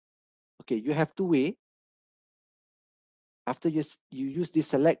here. Okay, you have two way. After you use the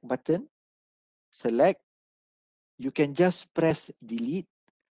select button, select, you can just press delete.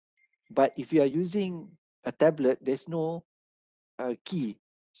 But if you are using a tablet, there's no key.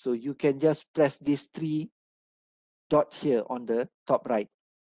 So you can just press these three dots here on the top right.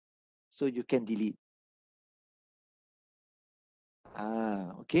 So you can delete.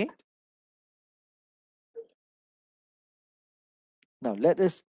 Okay. Now let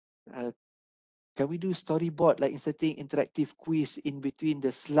us, can we do storyboard, like inserting interactive quiz in between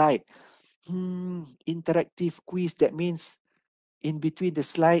the slide? Interactive quiz, that means in between the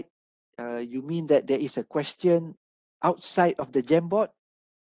slide, you mean that there is a question outside of the Jamboard?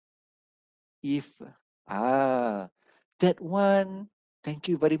 If, that one, thank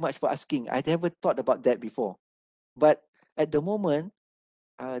you very much for asking. I never thought about that before. But at the moment,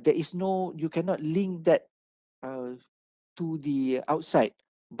 there is no, you cannot link that to the outside.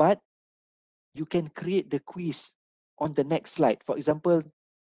 But you can create the quiz on the next slide. For example,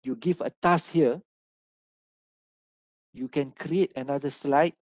 you give a task here, you can create another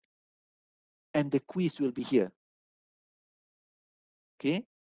slide and the quiz will be here. Okay,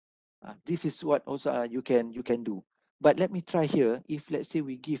 this is what also you can do. But let me try here. If let's say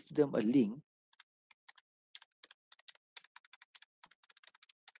we give them a link,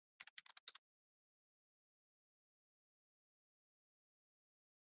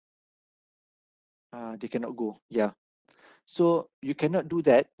 they cannot go. Yeah, so you cannot do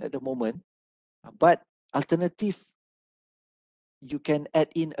that at the moment. But alternative, you can add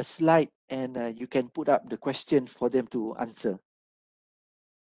in a slide and you can put up the question for them to answer.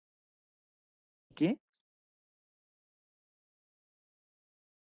 Okay.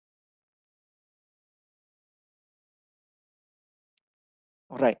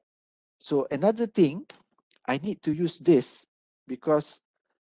 All right. So another thing, I need to use this because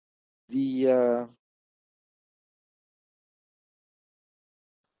the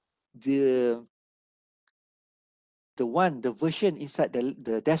the the version inside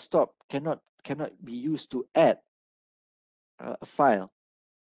the desktop cannot be used to add a file.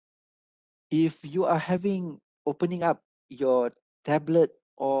 If you are opening up your tablet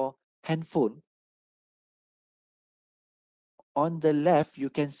or handphone, on the left you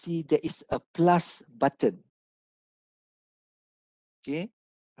can see there is a plus button. Okay,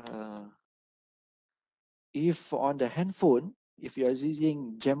 if on the handphone, if you are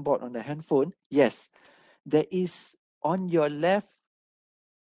using Jamboard on the handphone, yes, there is on your left,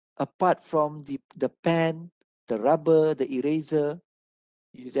 apart from the pen, the rubber, the eraser,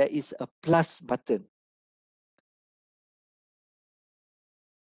 there is a plus button.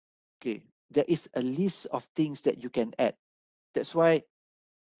 Okay, there is a list of things that you can add. That's why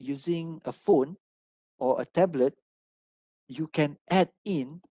using a phone or a tablet, you can add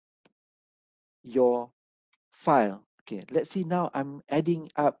in your file. Okay, let's see now I'm adding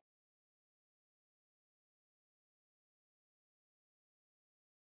up.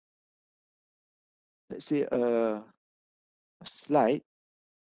 Let's say a slide.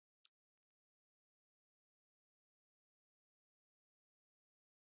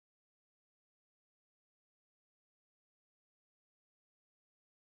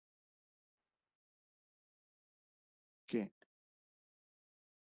 Okay.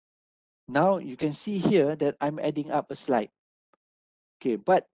 Now you can see here that I'm adding up a slide. Okay,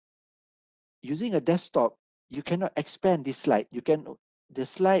 but using a desktop, you cannot expand this slide. The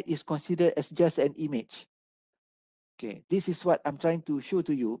slide is considered as just an image. Okay, this is what I'm trying to show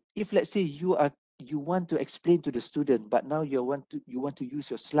to you. If let's say you want to explain to the student, but now you want to use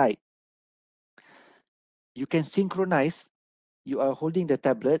your slide, you can synchronize. You are holding the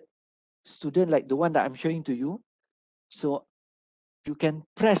tablet, student like the one that I'm showing to you. So you can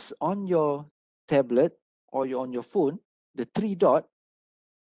press on your tablet or on your phone, the three dot,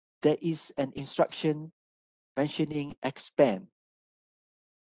 there is an instruction mentioning expand.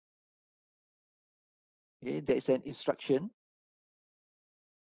 Okay, there is an instruction.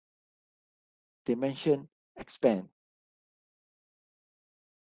 They mention expand.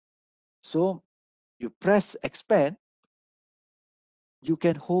 So you press expand, you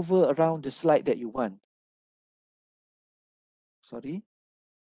can hover around the slide that you want. Sorry.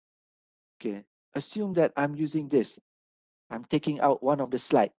 Okay, assume that I'm using this. I'm taking out one of the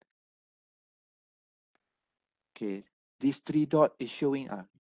slide. Okay, this three dot is showing up.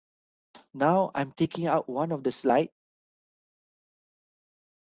 Now I'm taking out one of the slide.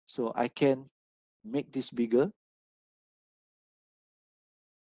 So I can make this bigger.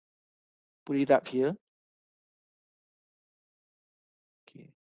 Put it up here. Okay,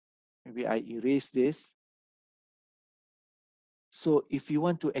 maybe I erase this. So if you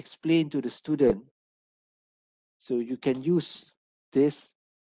want to explain to the student, so you can use this,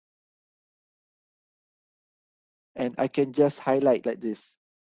 and I can just highlight like this.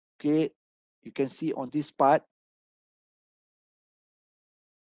 Okay, you can see on this part,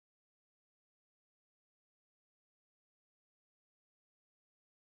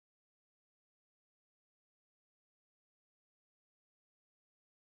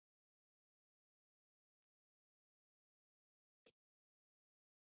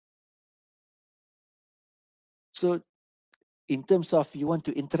 so in terms of you want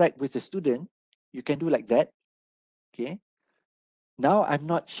to interact with the student, you can do like that. Okay, now I'm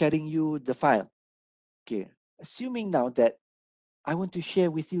not sharing you the file. Okay, assuming now that I want to share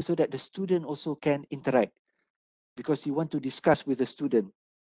with you so that the student also can interact, because you want to discuss with the student.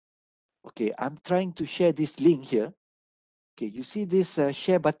 Okay, I'm trying to share this link here. Okay, you see this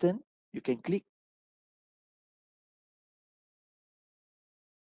share button, you can click.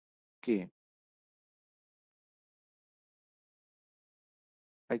 Okay,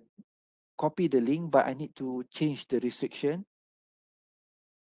 I copy the link, but I need to change the restriction.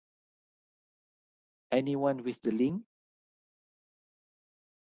 Anyone with the link,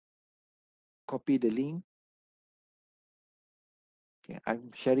 copy the link. Okay,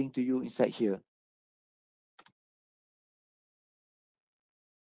 I'm sharing to you inside here.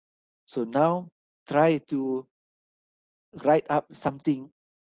 So now try to write up something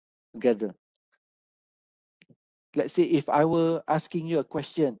together. Let's say if I were asking you a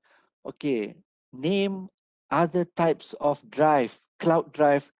question, okay, name other types of drive, cloud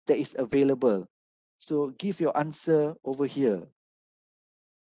drive that is available. So give your answer over here.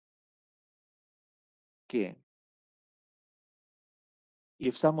 Okay.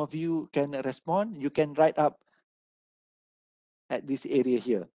 If some of you can respond, you can write up at this area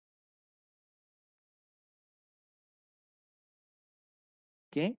here.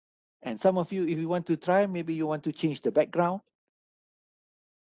 Okay. And some of you, if you want to try, maybe you want to change the background.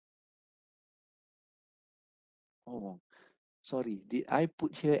 Oh, sorry. Did I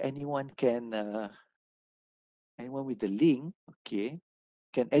put here anyone anyone with the link? Okay.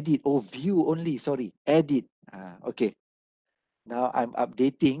 Can edit. Oh, view only. Sorry. Edit. Okay. Now I'm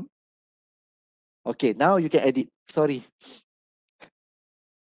updating. Okay. Now you can edit. Sorry.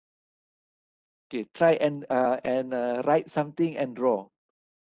 Okay. Try and write something and draw.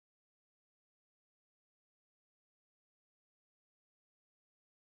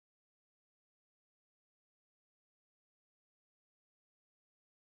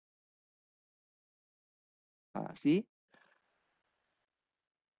 See?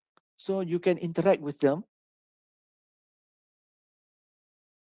 So you can interact with them.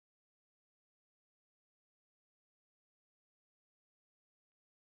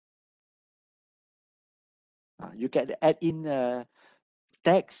 You can add in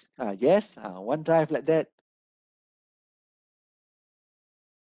text. Yes. OneDrive like that.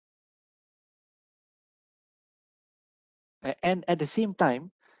 And at the same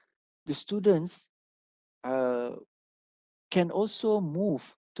time, the students can also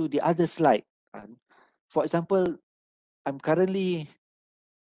move to the other slide. For example, I'm currently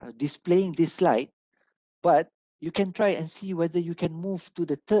displaying this slide, but you can try and see whether you can move to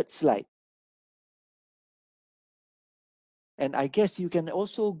the third slide. And I guess you can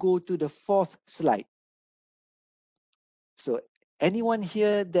also go to the fourth slide. So anyone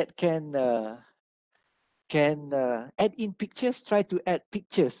here that can add in pictures, try to add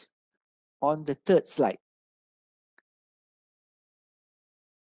pictures on the third slide.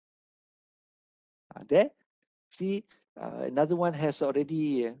 There, see, another one has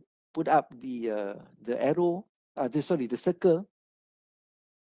already put up the arrow, the circle.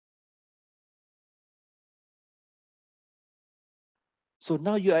 So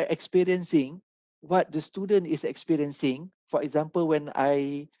now you are experiencing what the student is experiencing. For example, when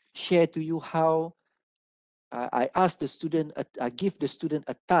I share to you how I ask the student, I give the student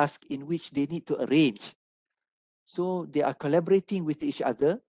a task in which they need to arrange. So they are collaborating with each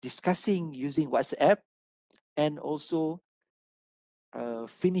other, discussing using WhatsApp, and also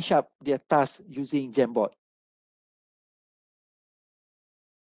finish up their task using Jamboard.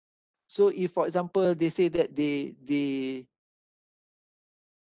 So if, for example, they say that they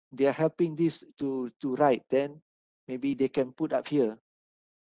are helping this to write, then maybe they can put up here.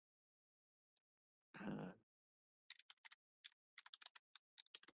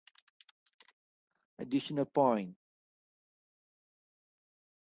 Additional point.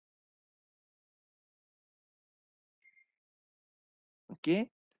 Okay.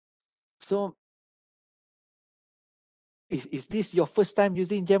 So is this your first time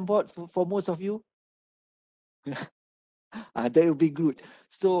using Jamboard for most of you? That will be good.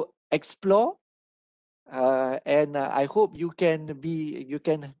 So explore, and I hope you can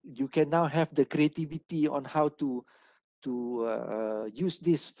now have the creativity on how to use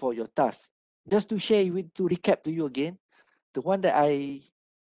this for your task. Just to share with, to recap to you again, the one that I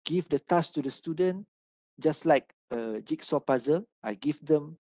give the task to the student, just like a jigsaw puzzle, I give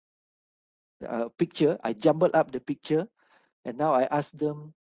them a picture, I jumble up the picture, and now I ask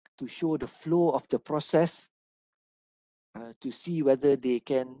them to show the flow of the process to see whether they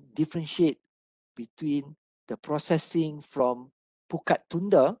can differentiate between the processing from Pukat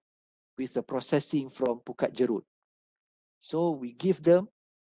Tunda with the processing from Pukat Jerut. So we give them,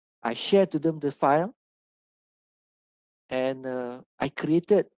 I share to them the file, and I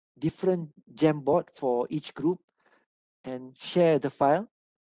created different Jamboard for each group and share the file,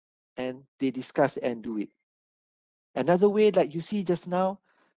 and they discuss and do it. Another way, like you see just now,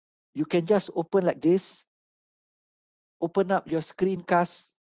 you can just open like this, open up your screencast,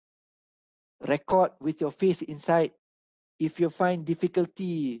 record with your face inside. If you find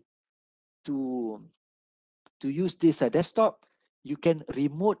difficulty to use this desktop, you can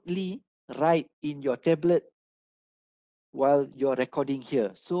remotely write in your tablet while you're recording here.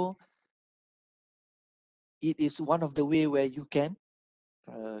 So it is one of the way where you can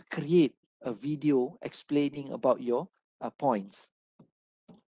create a video explaining about your points.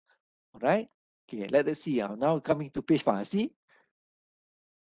 All right. Okay, let us see. Now coming to page 5. See?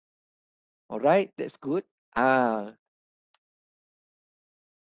 All right, that's good.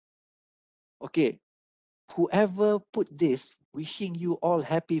 Okay. Whoever put this, wishing you all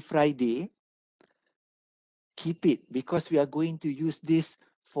happy Friday, keep it, because we are going to use this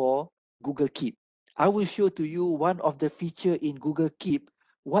for Google Keep. I will show to you one of the feature in Google Keep,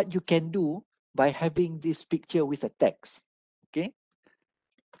 what you can do by having this picture with a text. Okay.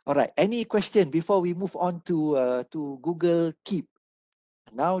 All right. Any question before we move on to Google Keep?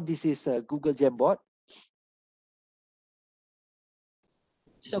 Now this is Google Jamboard.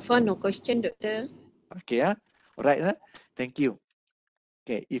 So far, no question, Doctor. Okay, all right, thank you.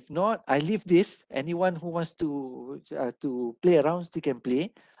 Okay, if not, I leave this. Anyone who wants to play around, they can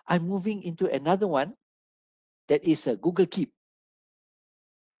play. I'm moving into another one that is a Google Keep.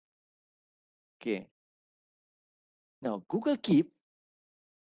 Okay. Now, Google Keep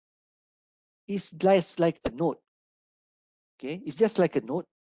is just like a note. Okay, it's just like a note.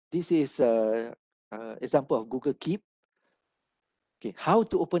 This is example of Google Keep. Okay, how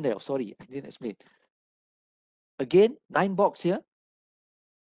to open that? Oh, sorry, I didn't explain. Again, 9 box here.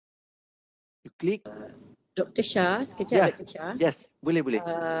 You click. Dr. Shah, sekejap Yeah, Dr. Shah. yes, boleh.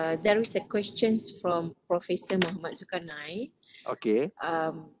 There is a questions from Professor Muhammad Zulkarnain. Okay.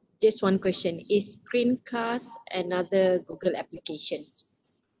 Just one question. Is Screencast another Google application?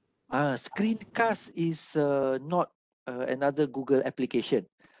 Screencast is not another Google application.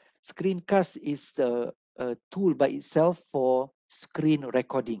 Screencast is a tool by itself for screen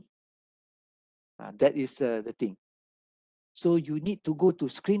recording. That is the thing. So you need to go to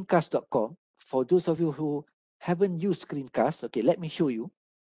screencast.com. For those of you who haven't used Screencast, okay, let me show you.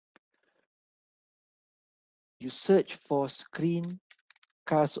 You search for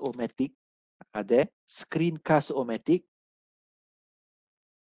Screencast-O-Matic. There, Screencast-O-Matic.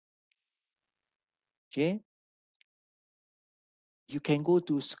 Okay. You can go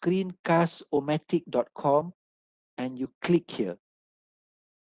to screencastomatic.com and you click here.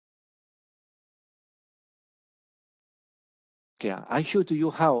 Okay, I show to you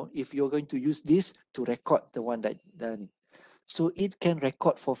how if you're going to use this to record the one that so it can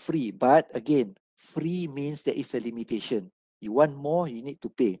record for free, but again, free means there is a limitation. You want more, you need to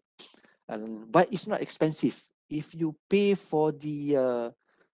pay. But it's not expensive. If you pay for the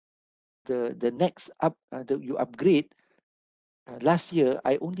next you upgrade, last year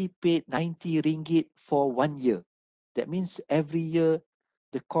I only paid 90 ringgit for 1 year. That means every year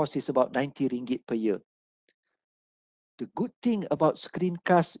the cost is about 90 ringgit per year. The good thing about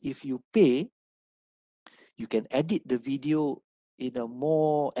Screencast, if you pay, you can edit the video in a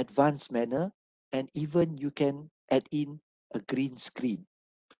more advanced manner, and even you can add in a green screen.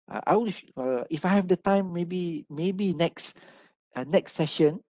 I will, if I have the time, maybe next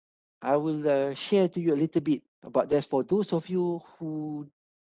session, I will share to you a little bit about this. For those of you who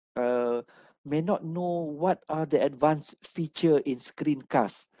may not know what are the advanced feature in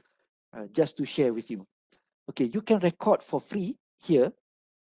Screencast, just to share with you. Okay, you can record for free here.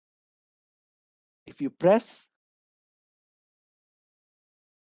 If you press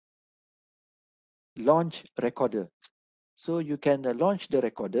launch recorder, so you can launch the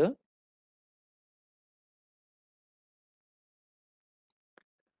recorder.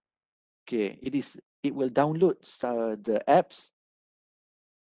 Okay, it will download the apps.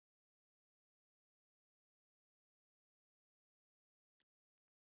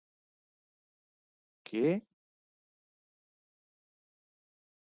 Okay.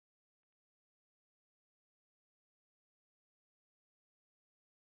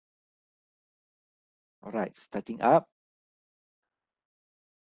 All right, starting up.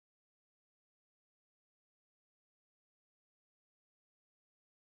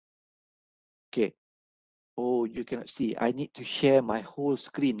 Okay. Oh, you cannot see. I need to share my whole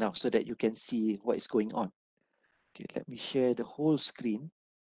screen now so that you can see what is going on. Okay, let me share the whole screen.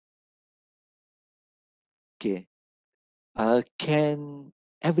 Okay. Can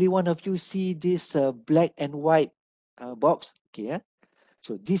every one of you see this black and white box? Okay.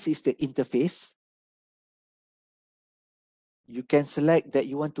 So this is the interface. You can select that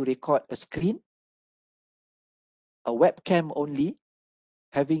you want to record a screen, a webcam only,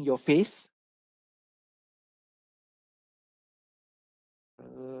 having your face.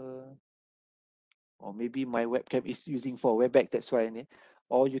 Or maybe my webcam is using for Webex, that's why.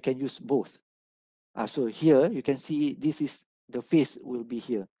 Or you can use both. So here you can see this is the face will be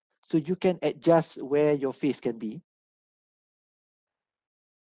here. So you can adjust where your face can be.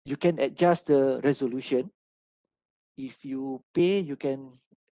 You can adjust the resolution. If you pay, you can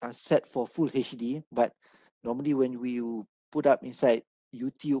set for full HD. But normally when we put up inside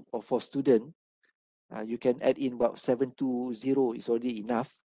YouTube or for student, you can add in about 720 is already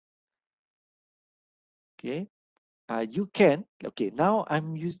enough. Okay. You can. Okay. Now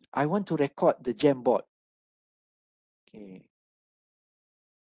I want to record the Jamboard. Okay.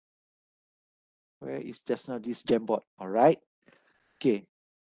 Where is just now this Jamboard? All right. Okay.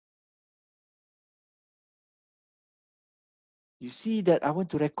 You see that I want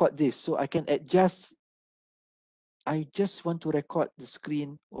to record this, so I can adjust. I just want to record the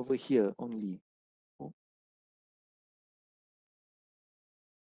screen over here only. Oh.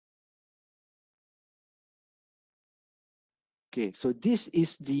 Okay, so this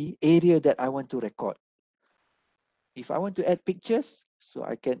is the area that I want to record. If I want to add pictures, so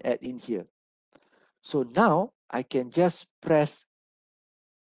I can add in here. So now I can just press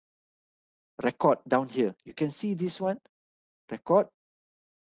record down here. You can see this one, record.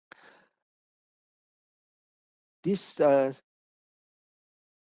 This, okay,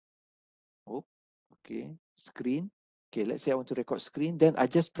 screen. Okay, let's say I want to record screen, then I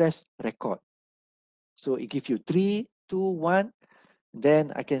just press record. So it gives you 3, 2, 1.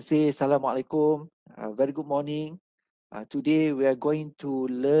 Then I can say Assalamualaikum, very good morning. Today we are going to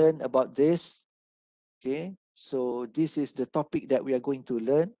learn about this. Okay, so this is the topic that we are going to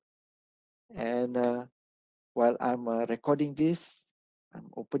learn. And while I'm recording this,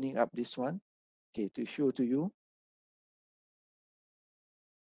 I'm opening up this one, okay, to show to you.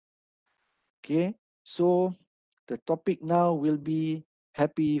 Okay, so the topic now will be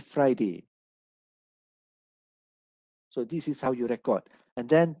Happy Friday. So this is how you record. And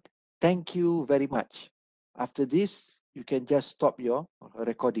then thank you very much. After this, you can just stop your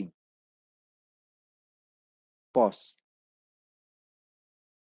recording. Pause.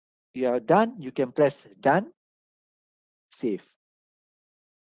 You are done, you can press done, save.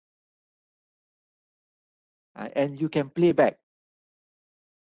 And you can play back.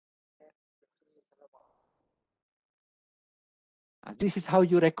 This is how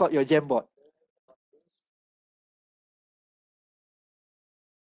you record your Jamboard.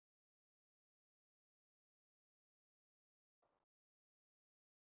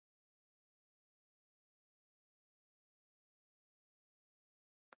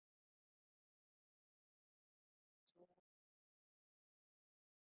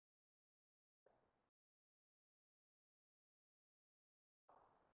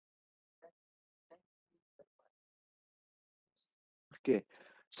 Okay,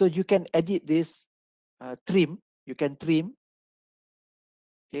 so you can edit this, trim. You can trim.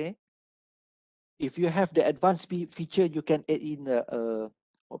 Okay, if you have the advanced feature, you can add in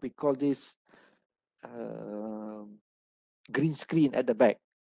what we call this green screen at the back.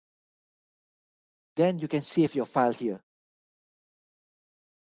 Then you can save your file here.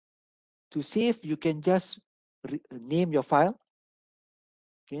 To save, you can just name your file.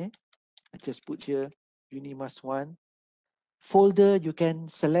 Okay, I just put here UNIMAS 1. Folder, you can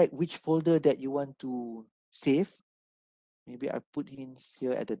select which folder that you want to save. Maybe I put in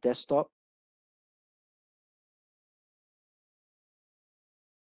here at the desktop.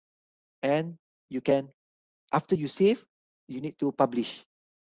 And you can, after you save, you need to publish,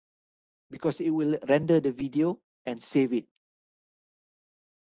 because it will render the video and save it.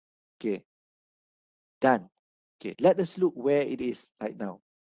 Okay, done. Okay, let us look where it is right now.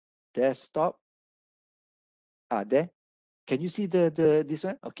 Desktop. There. Can you see the this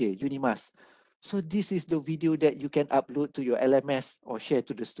one? Okay, UNIMAS. So this is the video that you can upload to your LMS or share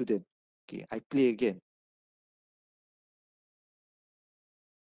to the student. Okay, I play again.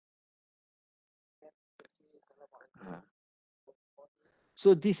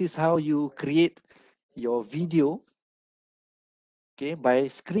 So this is how you create your video, okay, by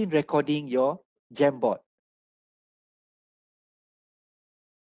screen recording your Jamboard.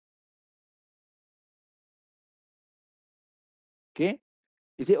 Okay,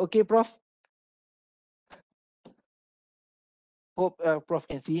 is it okay, Prof? Hope Prof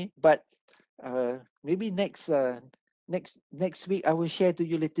can see, but maybe next week I will share to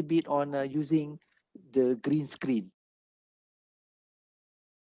you a little bit on using the green screen.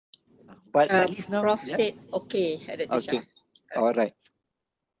 But at least now, Prof yeah? said okay, Dr. Shah. Okay, all right.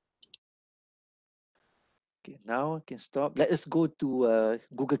 Okay, now I can stop. Let us go to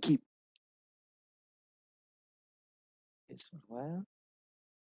Google Keep. It's a while.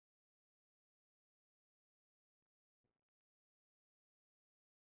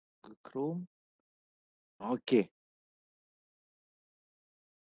 Google Chrome. Okay.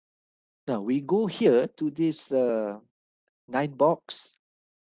 Now we go here to this 9 box,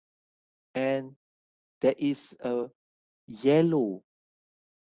 and there is a yellow.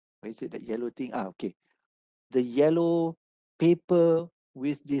 What is it? That yellow thing? Okay. The yellow paper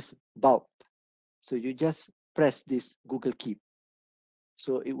with this bulb. So you just press this Google Keep.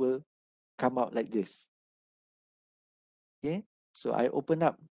 So it will come out like this. Okay. So I open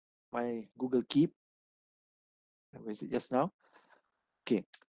up my Google Keep. Where is it just now? Okay.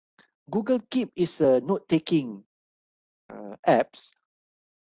 Google Keep is a note-taking apps.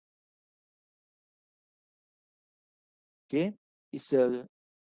 Okay. It's a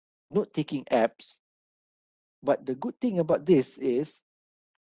note-taking apps. But the good thing about this is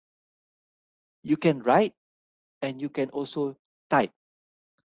you can write and you can also type.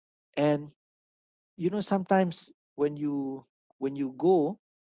 And you know, sometimes when you when you go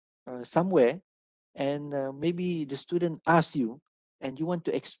somewhere and maybe the student asks you and you want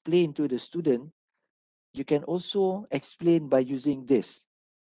to explain to the student, you can also explain by using this.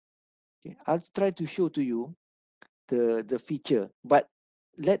 Okay, I'll try to show to you the feature, but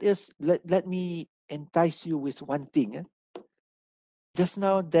let me entice you with one thing. Just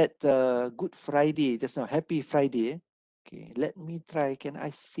now that Good Friday, just now Happy Friday. Okay, let me try. Can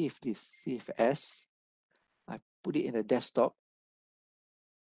I save this? Save as. I put it in a desktop.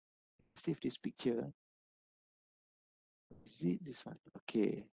 Save this picture. Is it this one?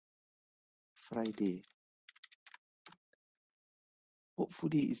 Okay. Friday.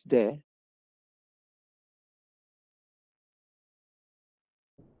 Hopefully it's there.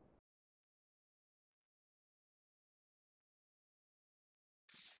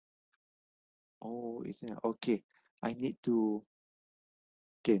 Oh, it's okay. I need to.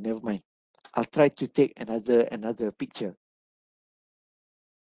 Okay, never mind. I'll try to take another picture.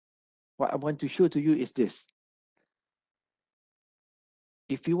 What I want to show to you is this.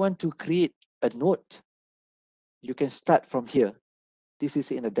 If you want to create a note, you can start from here. This is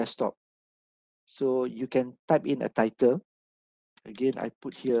in a desktop. So you can type in a title. Again, I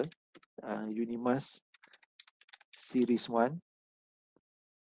put here UNIMAS Series 1.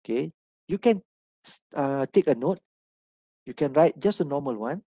 Okay. You can take a note. You can write just a normal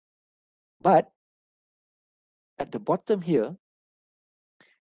one. But at the bottom here,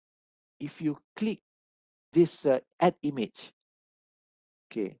 if you click this add image,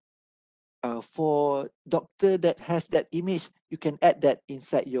 okay, for doctor that has that image, you can add that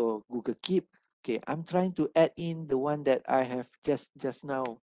inside your Google Keep. Okay, I'm trying to add in the one that I have just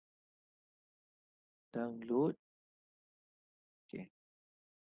now download. Okay,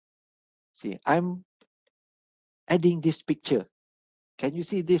 see, I'm adding this picture. Can you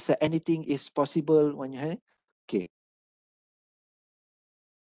see this? Anything is possible when you have it? Okay.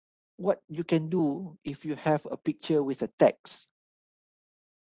 What you can do if you have a picture with a text,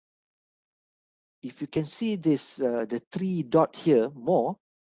 if you can see this, the three dot here, more,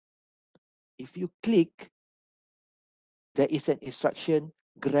 if you click, there is an instruction,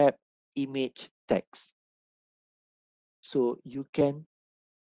 grab image text. So you can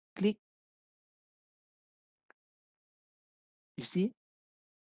click, you see,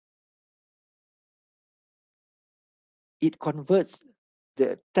 it converts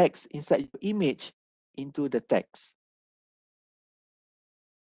the text inside your image into the text.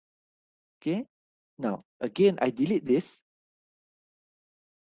 Okay. Now, again, I delete this.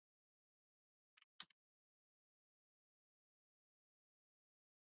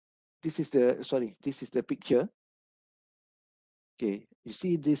 This is the, sorry, this is the picture. Okay, you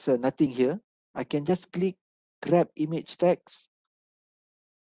see this nothing here. I can just click grab image text.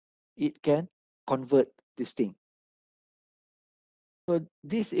 It can convert this thing. So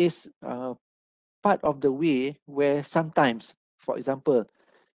this is part of the way where sometimes, for example,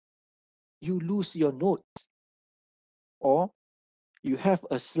 you lose your notes or you have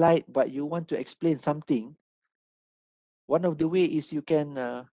a slide but you want to explain something. One of the way is you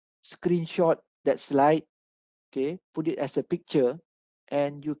can screenshot that slide, okay, put it as a picture,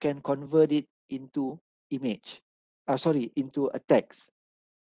 and you can convert it into image. Sorry, into a text.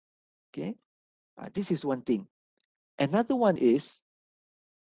 Okay, this is one thing. Another one is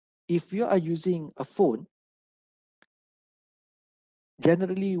if you are using a phone,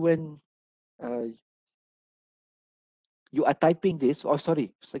 generally when you are typing this, or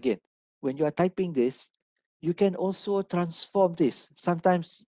sorry, again, when you are typing this, you can also transform this.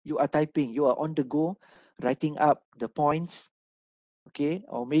 Sometimes you are typing, you are on the go, writing up the points, okay,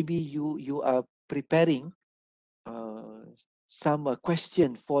 or maybe you are preparing some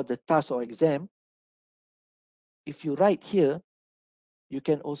question for the task or exam. If you write here, you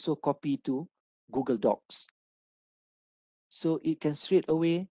can also copy to Google Docs. So it can straight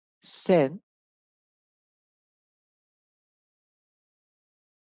away send.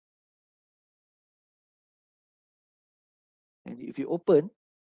 And if you open,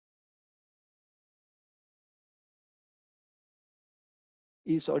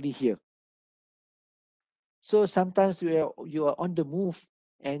 it's already here. So sometimes you are on the move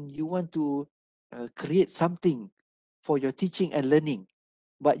and you want to create something for your teaching and learning,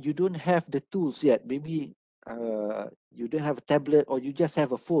 but you don't have the tools yet. Maybe you don't have a tablet or you just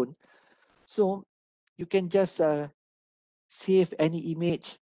have a phone. So you can just save any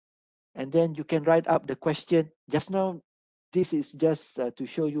image and then you can write up the question. Just now, this is just to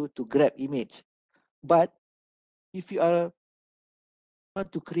show you to grab image. But if you are want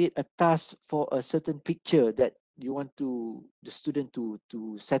to create a task for a certain picture that you want to the student to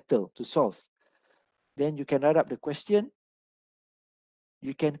settle, to solve, then you can write up the question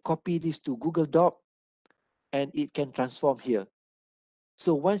you can copy this to Google Doc and it can transform here.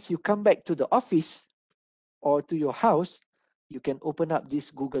 So once you come back to the office or to your house, you can open up this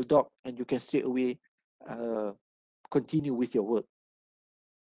Google Doc and you can straight away continue with your work.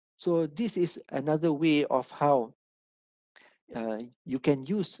 So this is another way of how you can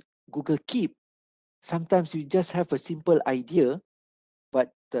use Google Keep. Sometimes you just have a simple idea,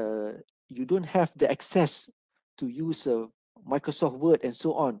 but you don't have the access to use Microsoft Word and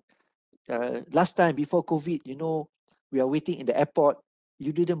so on. Last time before COVID, you know, we are waiting in the airport.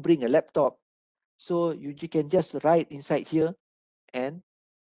 You didn't bring a laptop. So you can just write inside here and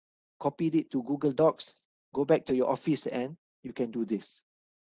copy it to Google Docs, go back to your office and you can do this.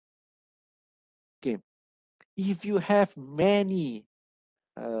 Okay. If you have many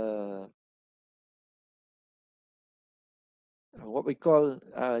what we call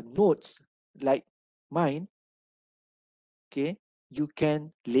notes like mine, okay, you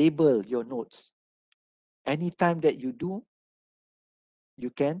can label your notes. Anytime that you do, you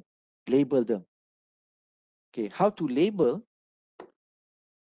can label them. Okay, how to label?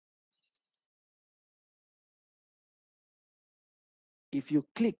 If you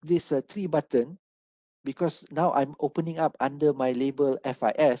click this three button, because now I'm opening up under my label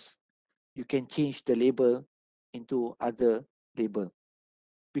FIS, you can change the label into other label.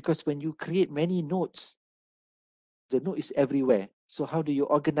 Because when you create many notes, the note is everywhere. So how do you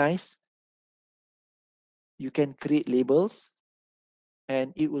organize? You can create labels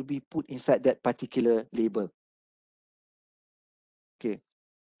and it will be put inside that particular label. Okay.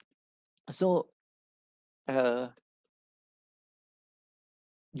 So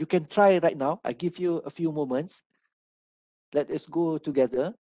you can try right now. I give you a few moments. Let us go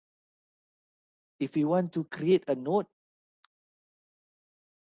together. If you want to create a note,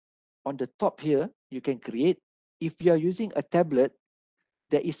 on the top here, you can create. If you are using a tablet,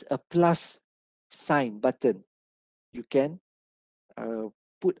 there is a plus sign button. You can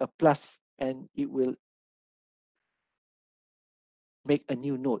put a plus and it will make a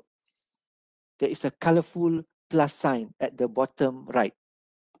new note. There is a colorful plus sign at the bottom right.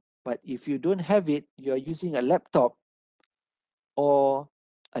 But if you don't have it, you are using a laptop or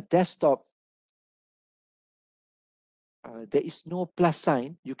a desktop, there is no plus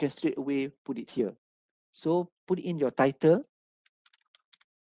sign, you can straight away put it here. So put in your title.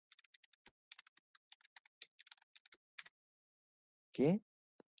 Okay.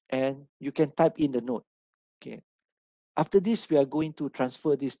 And you can type in the note. Okay. After this, we are going to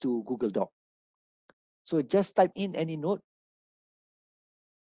transfer this to Google Doc. So just type in any note.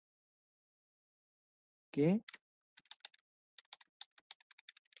 Okay.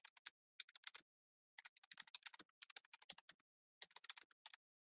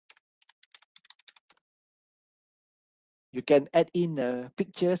 You can add in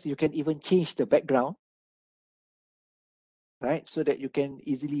pictures. You can even change the background, right? So that you can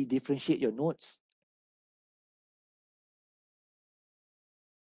easily differentiate your notes.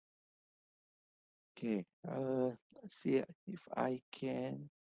 Okay. Let's see if I can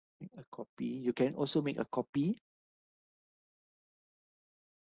make a copy. You can also make a copy.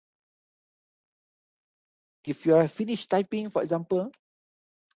 If you are finished typing, for example,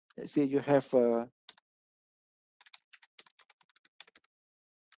 let's say you have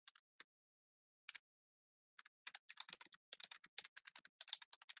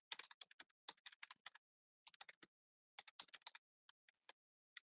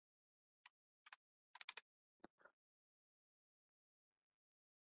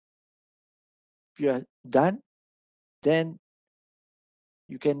if you are done, then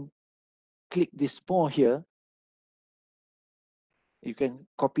you can click this more here. You can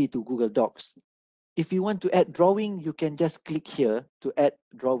copy to Google Docs. If you want to add drawing, you can just click here to add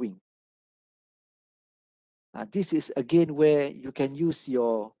drawing. This is again where you can use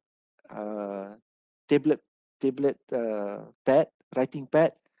your tablet pad, writing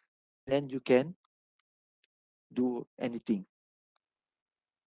pad, then you can do anything.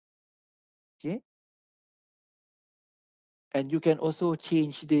 Okay. And you can also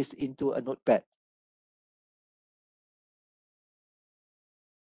change this into a notepad.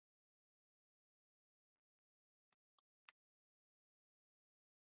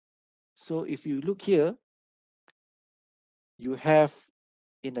 So if you look here, you have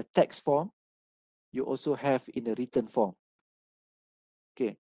in a text form, you also have in a written form.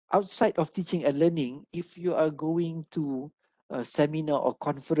 Okay. Outside of teaching and learning, if you are going to a seminar or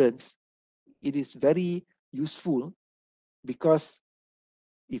conference, it is very useful because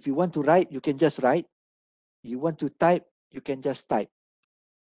if you want to write, you can just write. You want to type, you can just type.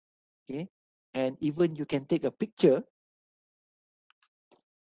 Okay. And even you can take a picture.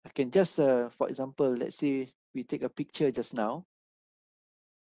 can just, for example, let's say we take a picture just now.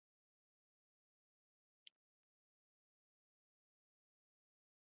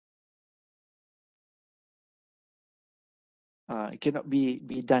 It cannot be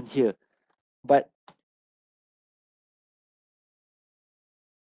done here, but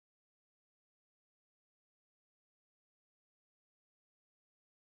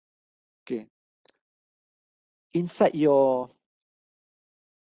okay, inside your,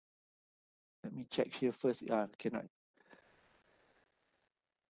 let me check here first. Cannot.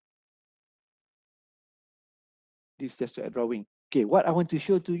 This is just a drawing. Okay, what I want to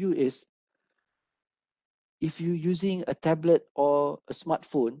show to you is, if you're using a tablet or a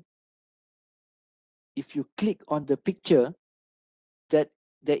smartphone, if you click on the picture, that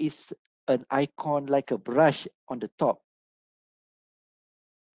there is an icon like a brush on the top.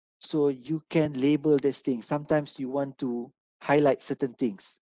 So you can label this thing. Sometimes you want to highlight certain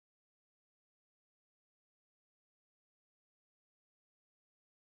things.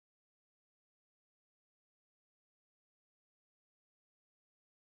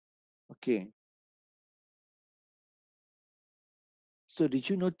 Okay. So did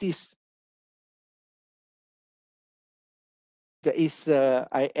you notice there is,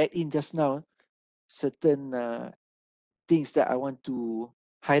 I add in just now certain things that I want to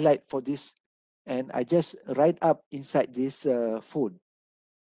highlight for this, and I just write up inside this phone.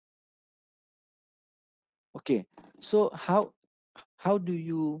 Okay, so how do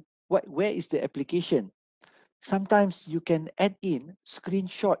you, where is the application? Sometimes you can add in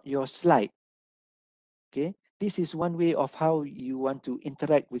screenshot your slide. Okay, this is one way of how you want to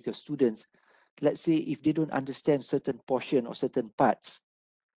interact with your students. Let's say if they don't understand certain portion or certain parts,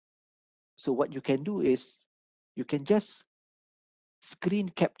 so what you can do is you can just screen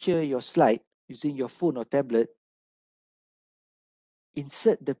capture your slide using your phone or tablet,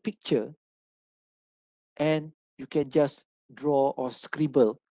 insert the picture, and you can just draw or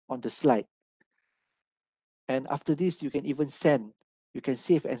scribble on the slide. And after this, you can even send, you can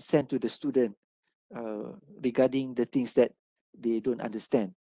save and send to the student regarding the things that they don't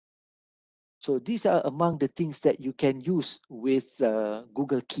understand. So these are among the things that you can use with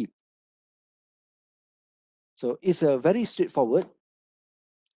Google Keep. So it's a very straightforward.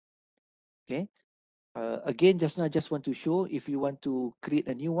 Okay. Again, just now I just want to show, if you want to create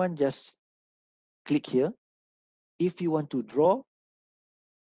a new one, just click here. If you want to draw,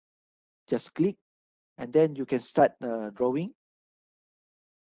 just click, and then you can start drawing.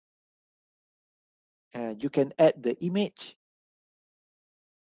 And you can add the image.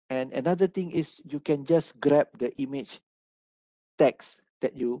 And another thing is you can just grab the image text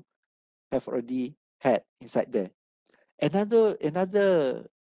that you have already had inside there. Another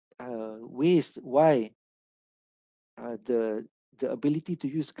ways why the ability to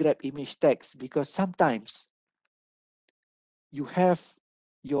use grab image text, because sometimes you have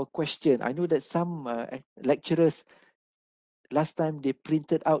your question. I know that some lecturers, last time they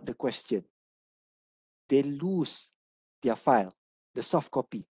printed out the question, they lose their file, the soft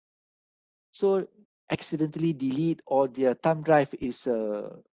copy. So accidentally delete, or their thumb drive is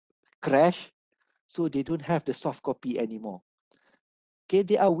crash, so they don't have the soft copy anymore. Okay,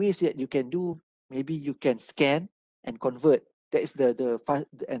 there are ways that you can do. Maybe you can scan and convert. That is the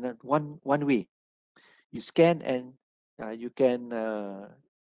and one way. You scan and you can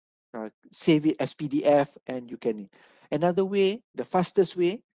save it as PDF, and you can. Another way, the fastest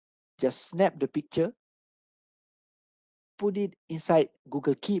way, just snap the picture, put it inside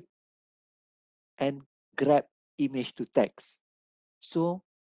Google Keep, and grab image to text. So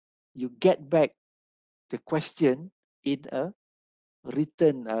you get back the question in a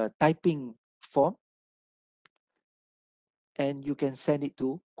written typing form, and you can send it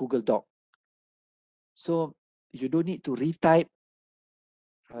to Google Doc. So you don't need to retype,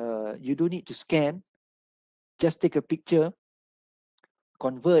 you don't need to scan, just take a picture,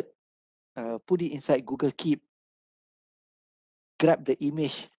 convert, put it inside Google Keep, grab the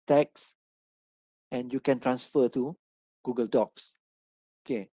image text, and you can transfer to Google Docs.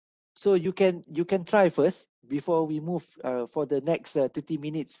 Okay, so you can try first before we move for the next 30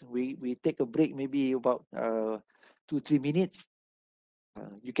 minutes. We take a break, maybe about 2-3 minutes.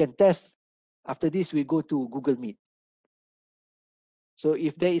 You can test. After this, we go to Google Meet. So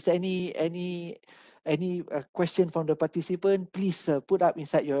if there is any question from the participant, please put up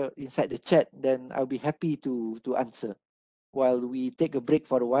inside the chat. Then I'll be happy to answer while we take a break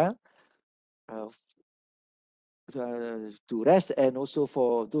for a while to rest, and also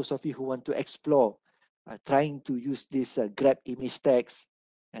for those of you who want to explore trying to use this grab image text,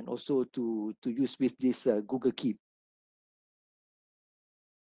 and also to use with this Google Keep.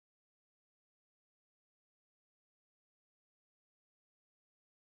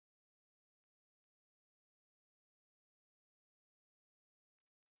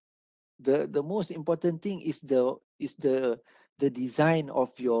 the most important thing is the design of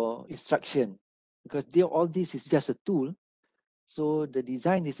your instruction, because all this is just a tool. So the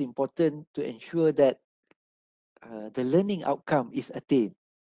design is important to ensure that the learning outcome is attained.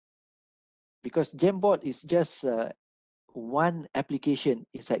 Because Jamboard is just one application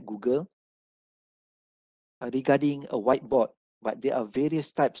inside Google regarding a whiteboard, but there are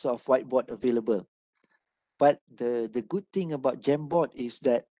various types of whiteboard available. But the good thing about Jamboard is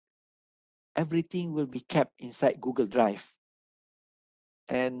that everything will be kept inside Google Drive.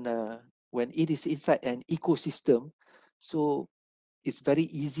 And when it is inside an ecosystem, so it's very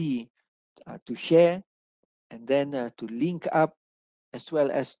easy to share, and then to link up, as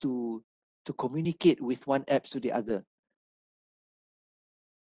well as to communicate with one app to the other.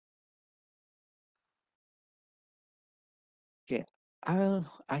 Okay,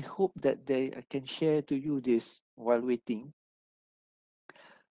 I hope that I can share to you this while waiting.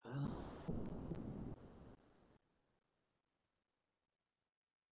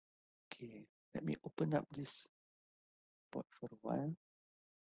 Okay, let me open up this board for a while,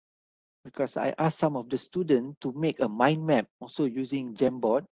 because I asked some of the students to make a mind map also using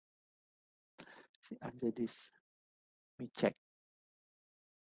Jamboard. Under this, let me check.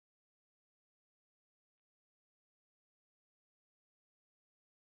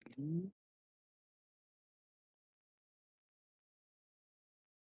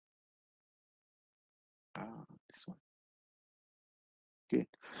 This one. Okay,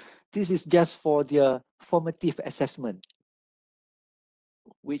 this is just for their formative assessment,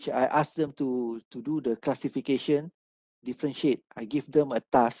 which I asked them to do the classification, differentiate. I give them a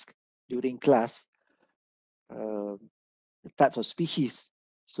task during class, the types of species.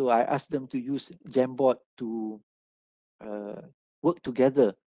 So I asked them to use Jamboard to work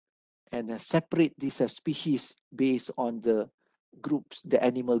together and separate these species based on the groups, the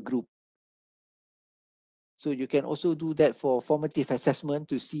animal group. So you can also do that for formative assessment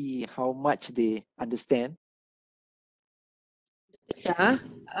to see how much they understand. Shah,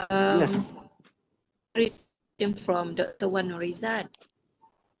 Yes. question from Dr. Wan Norizan.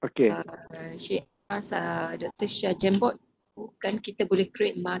 Okay. She asked Dr. Shah, Jamboard kan kita boleh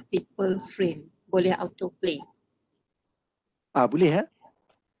create multiple frame, boleh autoplay. Boleh ya?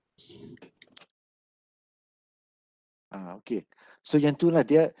 Okay. So yang tu lah,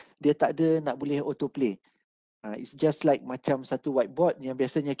 dia tak ada nak boleh autoplay. It's just like macam satu whiteboard yang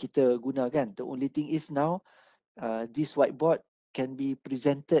biasanya kita gunakan. The only thing is now, this whiteboard can be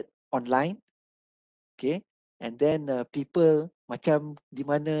presented online. Okay. And then people, macam di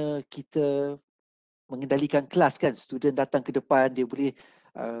mana kita mengendalikan kelas kan, student datang ke depan, dia boleh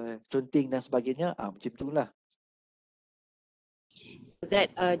conteng dan sebagainya. Macam tu lah. So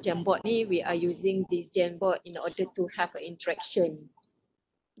that Jamboard ni, we are using this Jamboard in order to have an interaction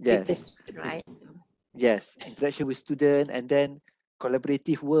with the student, right? Yes, interaction with student, and then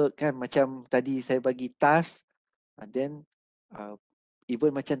collaborative work kan, macam tadi saya bagi task, and then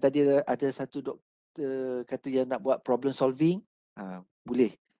even macam tadi ada satu doktor kata yang nak buat problem solving,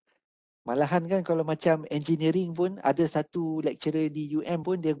 boleh. Malahan kan kalau macam engineering pun, ada satu lecturer di UM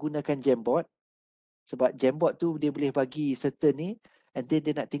pun dia gunakan Jamboard, sebab Jamboard tu dia boleh bagi certain ni, and then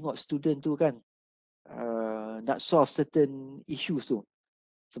dia nak tengok student tu kan nak solve certain issues tu.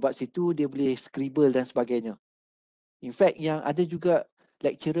 Sebab situ dia boleh scribble dan sebagainya. In fact, yang ada juga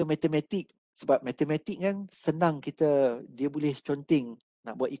lecturer matematik, sebab matematik kan senang kita, dia boleh conteng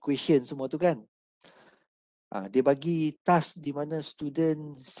nak buat equation semua tu kan. Dia bagi task di mana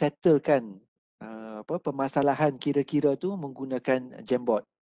student settlekan permasalahan kira-kira tu menggunakan Jamboard.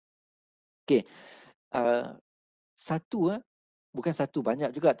 Okay. Bukan satu,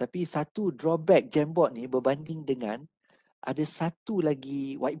 banyak juga, tapi satu drawback Jamboard ni berbanding dengan ada satu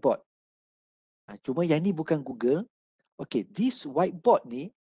lagi whiteboard. Cuma yang ni bukan Google. Okay, this whiteboard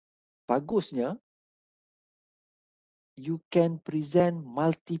ni bagusnya you can present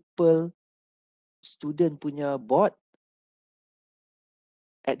multiple student punya board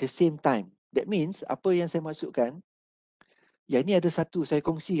at the same time. That means, apa yang saya maksudkan, yang ni ada satu, saya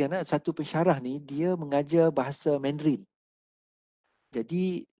kongsikan, satu pensyarah ni, dia mengajar bahasa Mandarin.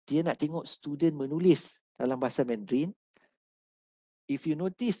 Jadi, dia nak tengok student menulis dalam bahasa Mandarin. If you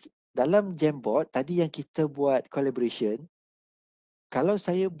notice, dalam Jamboard, tadi yang kita buat collaboration, kalau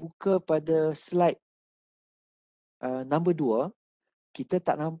saya buka pada slide number 2, kita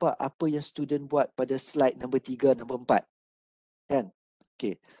tak nampak apa yang student buat pada slide number 3, number 4. Kan?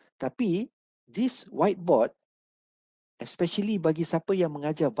 Okay. Tapi, this whiteboard, especially bagi siapa yang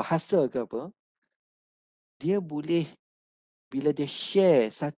mengajar bahasa ke apa, dia boleh, bila dia share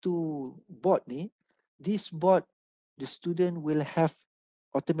satu board ni, this board, the student will have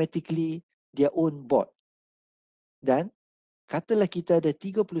automatically their own board. Dan katalah kita ada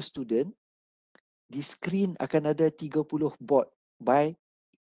 30 student, di screen akan ada 30 board by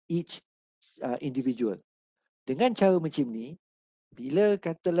each individual. Dengan cara macam ni, bila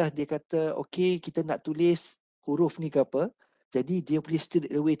katalah dia kata, okay, kita nak tulis huruf ni ke apa, jadi dia boleh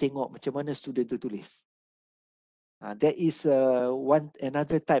straight away tengok macam mana student tu tulis. That is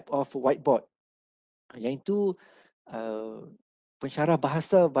another type of whiteboard. Yang itu pensyarah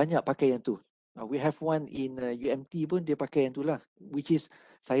bahasa banyak pakai yang tu. We have one in UMT pun dia pakai yang tu lah, which is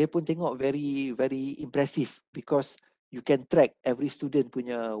saya pun tengok very very impressive because you can track every student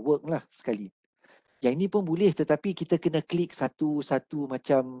punya work lah sekali. Yang ini pun boleh, tetapi kita kena klik satu-satu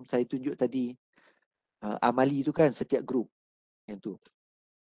macam saya tunjuk tadi, amali tu kan, setiap group yang tu.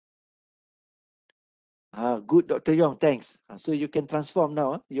 Good, Dr. Yong, thanks. So you can transform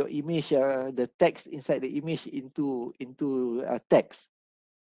now your image, the text inside the image into text.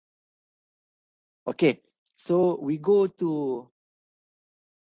 Okay, so we go to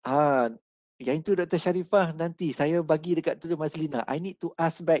yang itu Dr. Sharifah, nanti saya bagi dekat Dr. Mazlina. I need to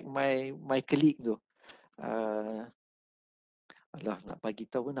ask back my colleague tu. Alah, nak bagi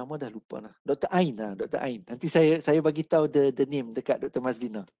tahu nama dah lupa lah. Dr. Ain lah, Dr. Ain. Nanti saya bagi tahu the name dekat Dr.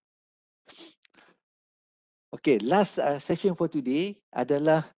 Mazlina. Okay, last session for today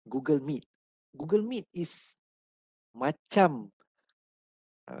adalah Google Meet. Google Meet is macam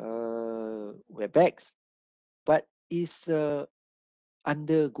WebEx, but is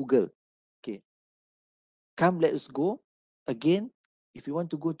under Google. Okay, come let us go. Again, if you want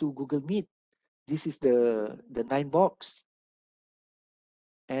to go to Google Meet, this is the 9 box,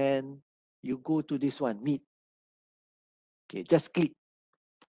 and you go to this one, Meet. Okay, just click.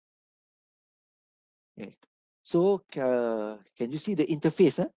 Okay. So can you see the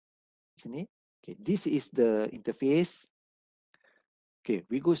interface? Sini. Okay, this is the interface. Okay,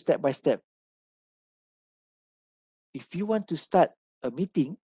 we go step by step. If you want to start a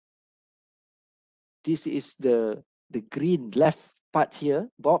meeting, this is the green left part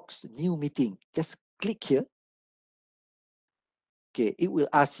here, box, new meeting. Just click here. Okay, it will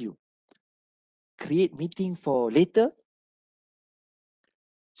ask you, create meeting for later,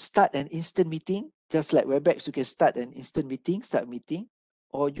 start an instant meeting, just like WebEx, you can start an instant meeting, start meeting,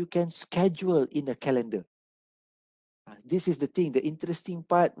 or you can schedule in a calendar. This is the thing, the interesting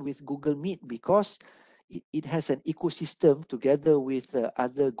part with Google Meet, because it has an ecosystem together with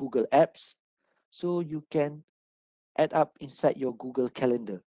other Google apps, so you can add up inside your Google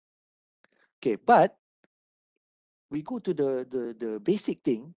Calendar. Okay, but we go to the basic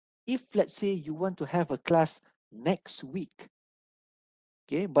thing. If let's say you want to have a class next week,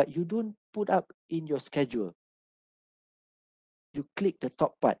 okay, but you don't put up in your schedule, you click the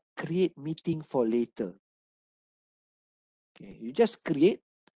top part, create meeting for later. Okay, you just create.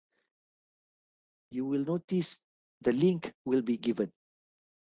 You will notice the link will be given.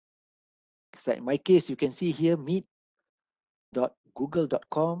 So in my case, you can see here,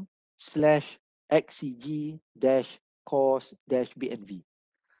 meet.google.com/xcg-course-bnv.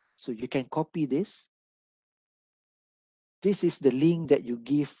 So you can copy this. This is the link that you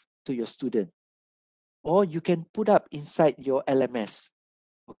give to your student. Or you can put up inside your LMS.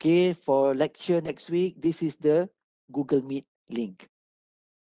 Okay, for lecture next week, this is the Google Meet link.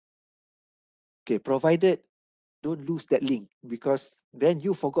 Okay, provided don't lose that link, because then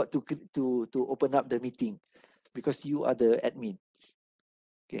you forgot to open up the meeting because you are the admin.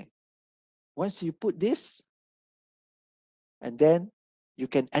 Okay, once you put this, and then you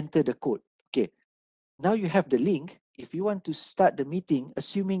can enter the code. Okay, now you have the link. If you want to start the meeting,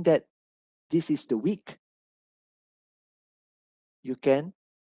 assuming that this is the week, you can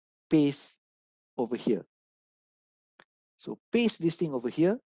paste over here. So paste this thing over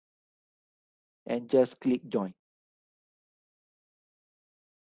here and just click join.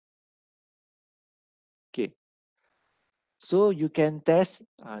 Okay, so you can test.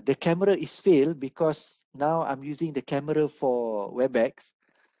 The camera is failed because now I'm using the camera for WebEx.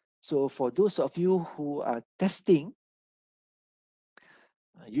 So for those of you who are testing,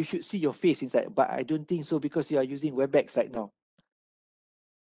 you should see your face inside, but I don't think so because you are using WebEx right now.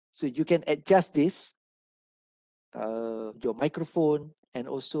 So you can adjust this, your microphone and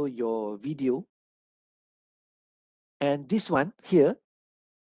also your video. And this one here,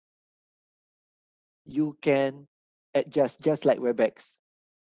 you can adjust just like WebEx.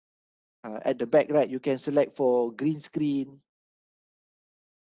 At the back, right, you can select for green screen.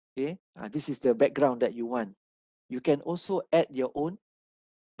 Okay, this is the background that you want. You can also add your own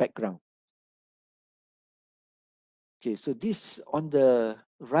background. Okay, so this on the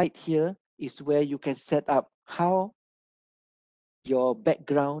right here is where you can set up how your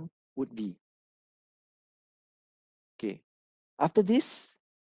background would be. Okay. After this,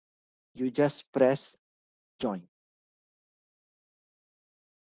 you just press join.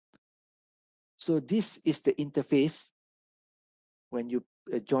 So this is the interface when you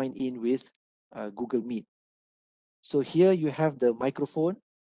join in with Google Meet. So here you have the microphone,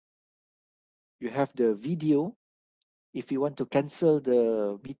 you have the video. If you want to cancel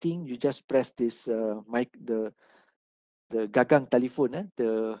the meeting, you just press this the gagang telephone,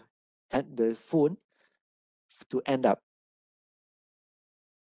 the phone to end up.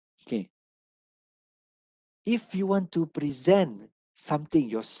 Okay. If you want to present something,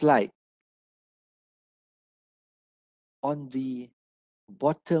 your slide, on the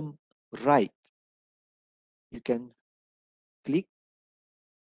bottom right, you can click.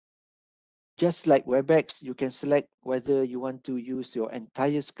 Just like WebEx, you can select whether you want to use your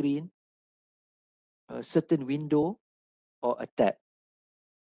entire screen, a certain window, or a tab.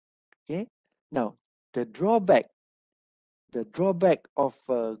 Okay. Now, the drawback of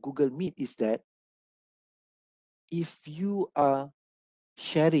Google Meet is that if you are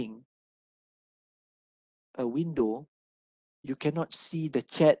sharing a window, you cannot see the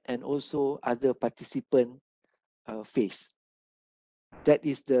chat and also other participant face. That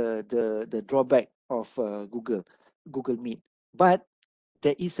is the drawback of Google Meet. But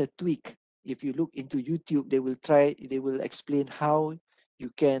there is a tweak. If you look into YouTube, they will explain how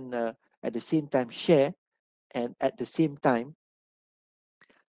you can at the same time share and at the same time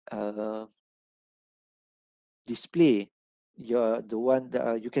uh, display the one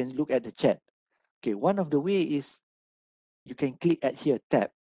that you can look at the chat. Okay, one of the way is you can click at here tab.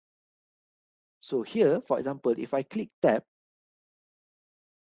 So here, for example, if I click tab,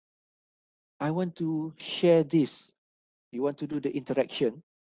 I want to share this. You want to do the interaction.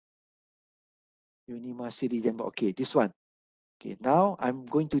 UNIMAS series Jamboard. Okay, this one. Okay, now I'm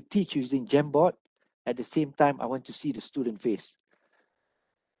going to teach using Jamboard. At the same time, I want to see the student face.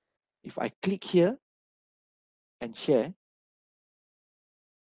 If I click here and share,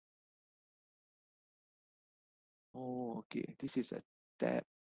 oh, okay, this is a tab.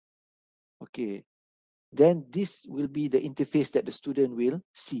 Okay, then this will be the interface that the student will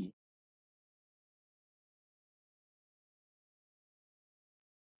see.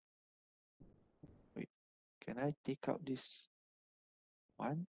 Wait, can I take out this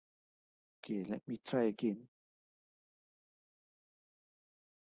one? Okay, let me try again.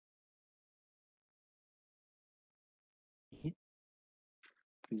 Hit,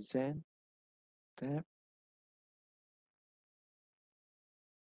 present, tab.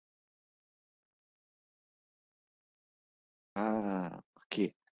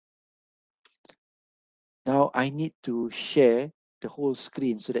 Okay. Now I need to share the whole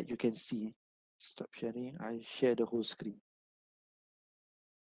screen so that you can see. Stop sharing. I share the whole screen.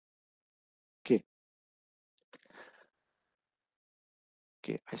 Okay.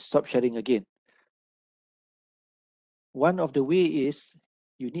 Okay, I stop sharing again. One of the way is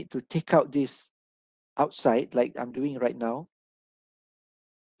you need to take out this outside like I'm doing right now.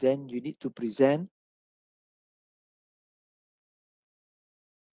 Then you need to present.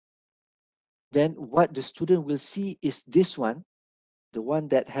 Then what the student will see is this one, the one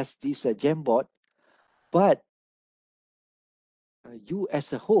that has this Jamboard, but you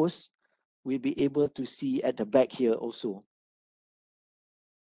as a host will be able to see at the back here also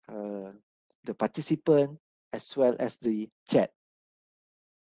the participant as well as the chat.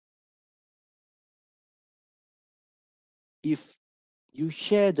 If you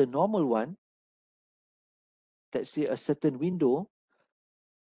share the normal one, let's say a certain window,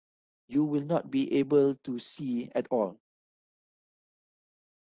 you will not be able to see at all.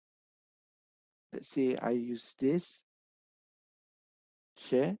 Let's say I use this,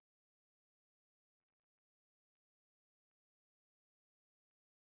 share.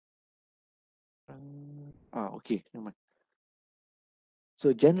 Okay, never mind.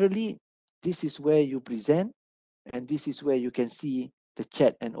 So generally, this is where you present, and this is where you can see the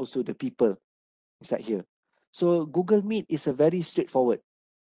chat and also the people inside here. So Google Meet is a very straightforward.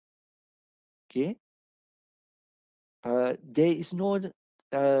 Okay. There is no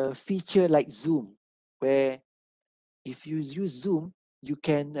feature like Zoom, where if you use Zoom, you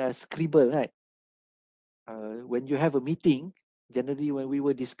can scribble, right? When you have a meeting, generally when we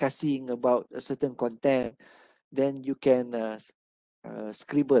were discussing about a certain content, then you can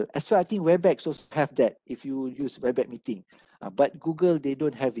scribble. As well, I think WebEx also have that if you use WebEx meeting. But Google, they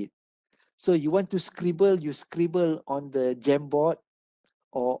don't have it. So you want to scribble, you scribble on the Jamboard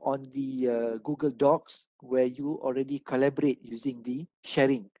or on the Google Docs where you already collaborate using the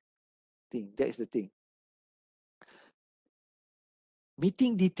sharing thing. That is the thing.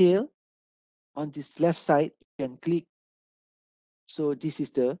 meeting detail on this left side, you can click. So this is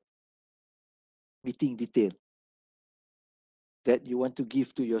the meeting detail that you want to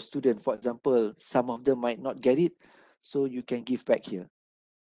give to your student. For example, some of them might not get it, so you can give back here.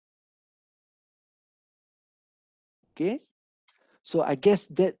 Okay, so I guess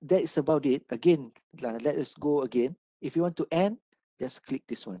that is about it. Again, let us go again. If you want to end, just click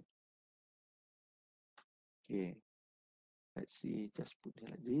this one. Okay, let's see, just put it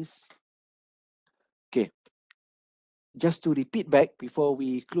like this. Okay, just to repeat back before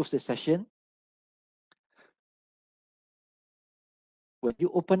we close the session. When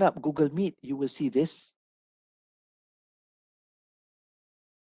you open up Google Meet, you will see this,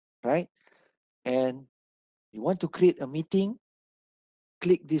 right? And you want to create a meeting,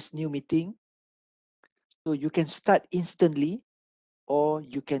 click this new meeting. So you can start instantly or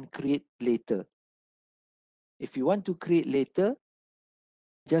you can create later. If you want to create later,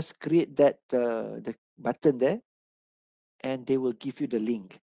 just create that the button there and they will give you the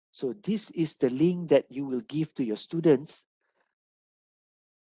link. So this is the link that you will give to your students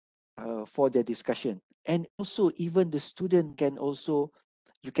for their discussion. And also even the student can also,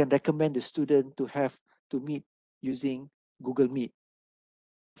 you can recommend the student to meet using Google Meet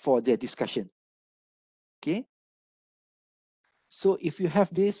for their discussion. Okay. So if you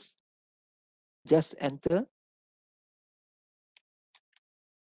have this, just enter.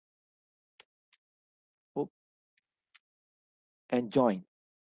 And join.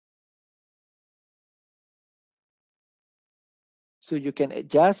 So you can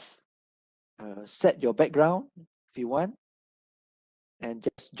adjust, set your background if you want, and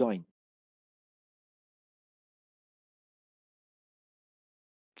just join.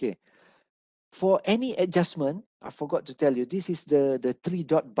 Okay. For any adjustment, I forgot to tell you, this is the three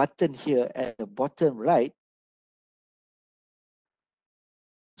dot button here at the bottom right.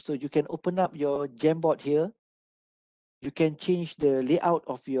 So you can open up your Jamboard here. You can change the layout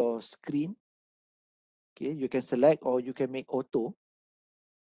of your screen. Okay, you can select or you can make auto.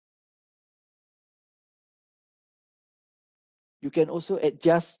 You can also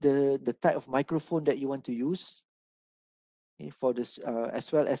adjust the type of microphone that you want to use, okay, for this,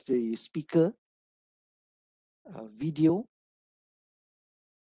 as well as the speaker, video,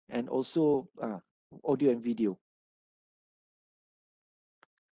 and also audio and video.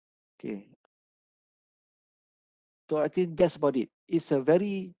 Okay. So I think that's about it. It's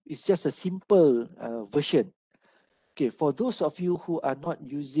just a simple version. Okay, for those of you who are not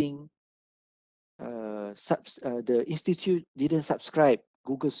using the institute didn't subscribe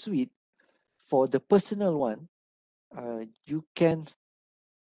Google Suite, for the personal one, you can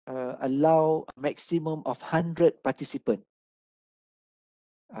allow a maximum of 100 participants.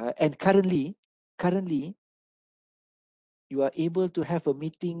 And currently, you are able to have a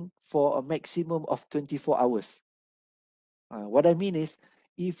meeting for a maximum of 24 hours. What I mean is,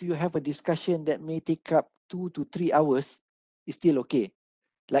 if you have a discussion that may take up 2 to 3 hours, it's still okay.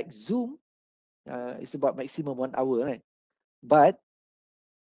 Like Zoom, it's about maximum 1 hour, right? But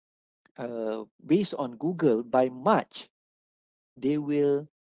based on Google, by March, they will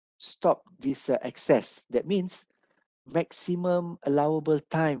stop this access. That means maximum allowable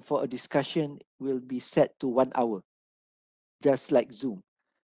time for a discussion will be set to 1 hour, just like Zoom.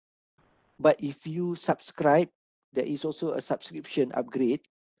 But if you subscribe, there is also a subscription upgrade.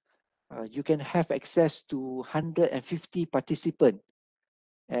 You can have access to 150 participants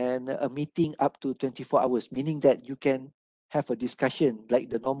and a meeting up to 24 hours, meaning that you can have a discussion like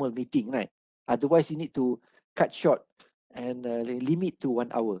the normal meeting, right? Otherwise, you need to cut short and limit to 1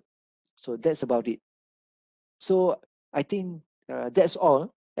 hour. So that's about it. So I think that's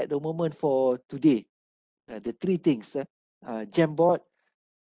all at the moment for today. The three things, Jamboard,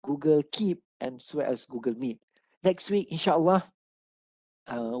 Google Keep, and as well as Google Meet. Next week, inshallah,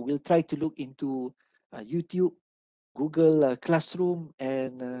 we'll try to look into YouTube, Google Classroom,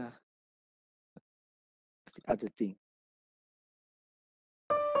 and other thing.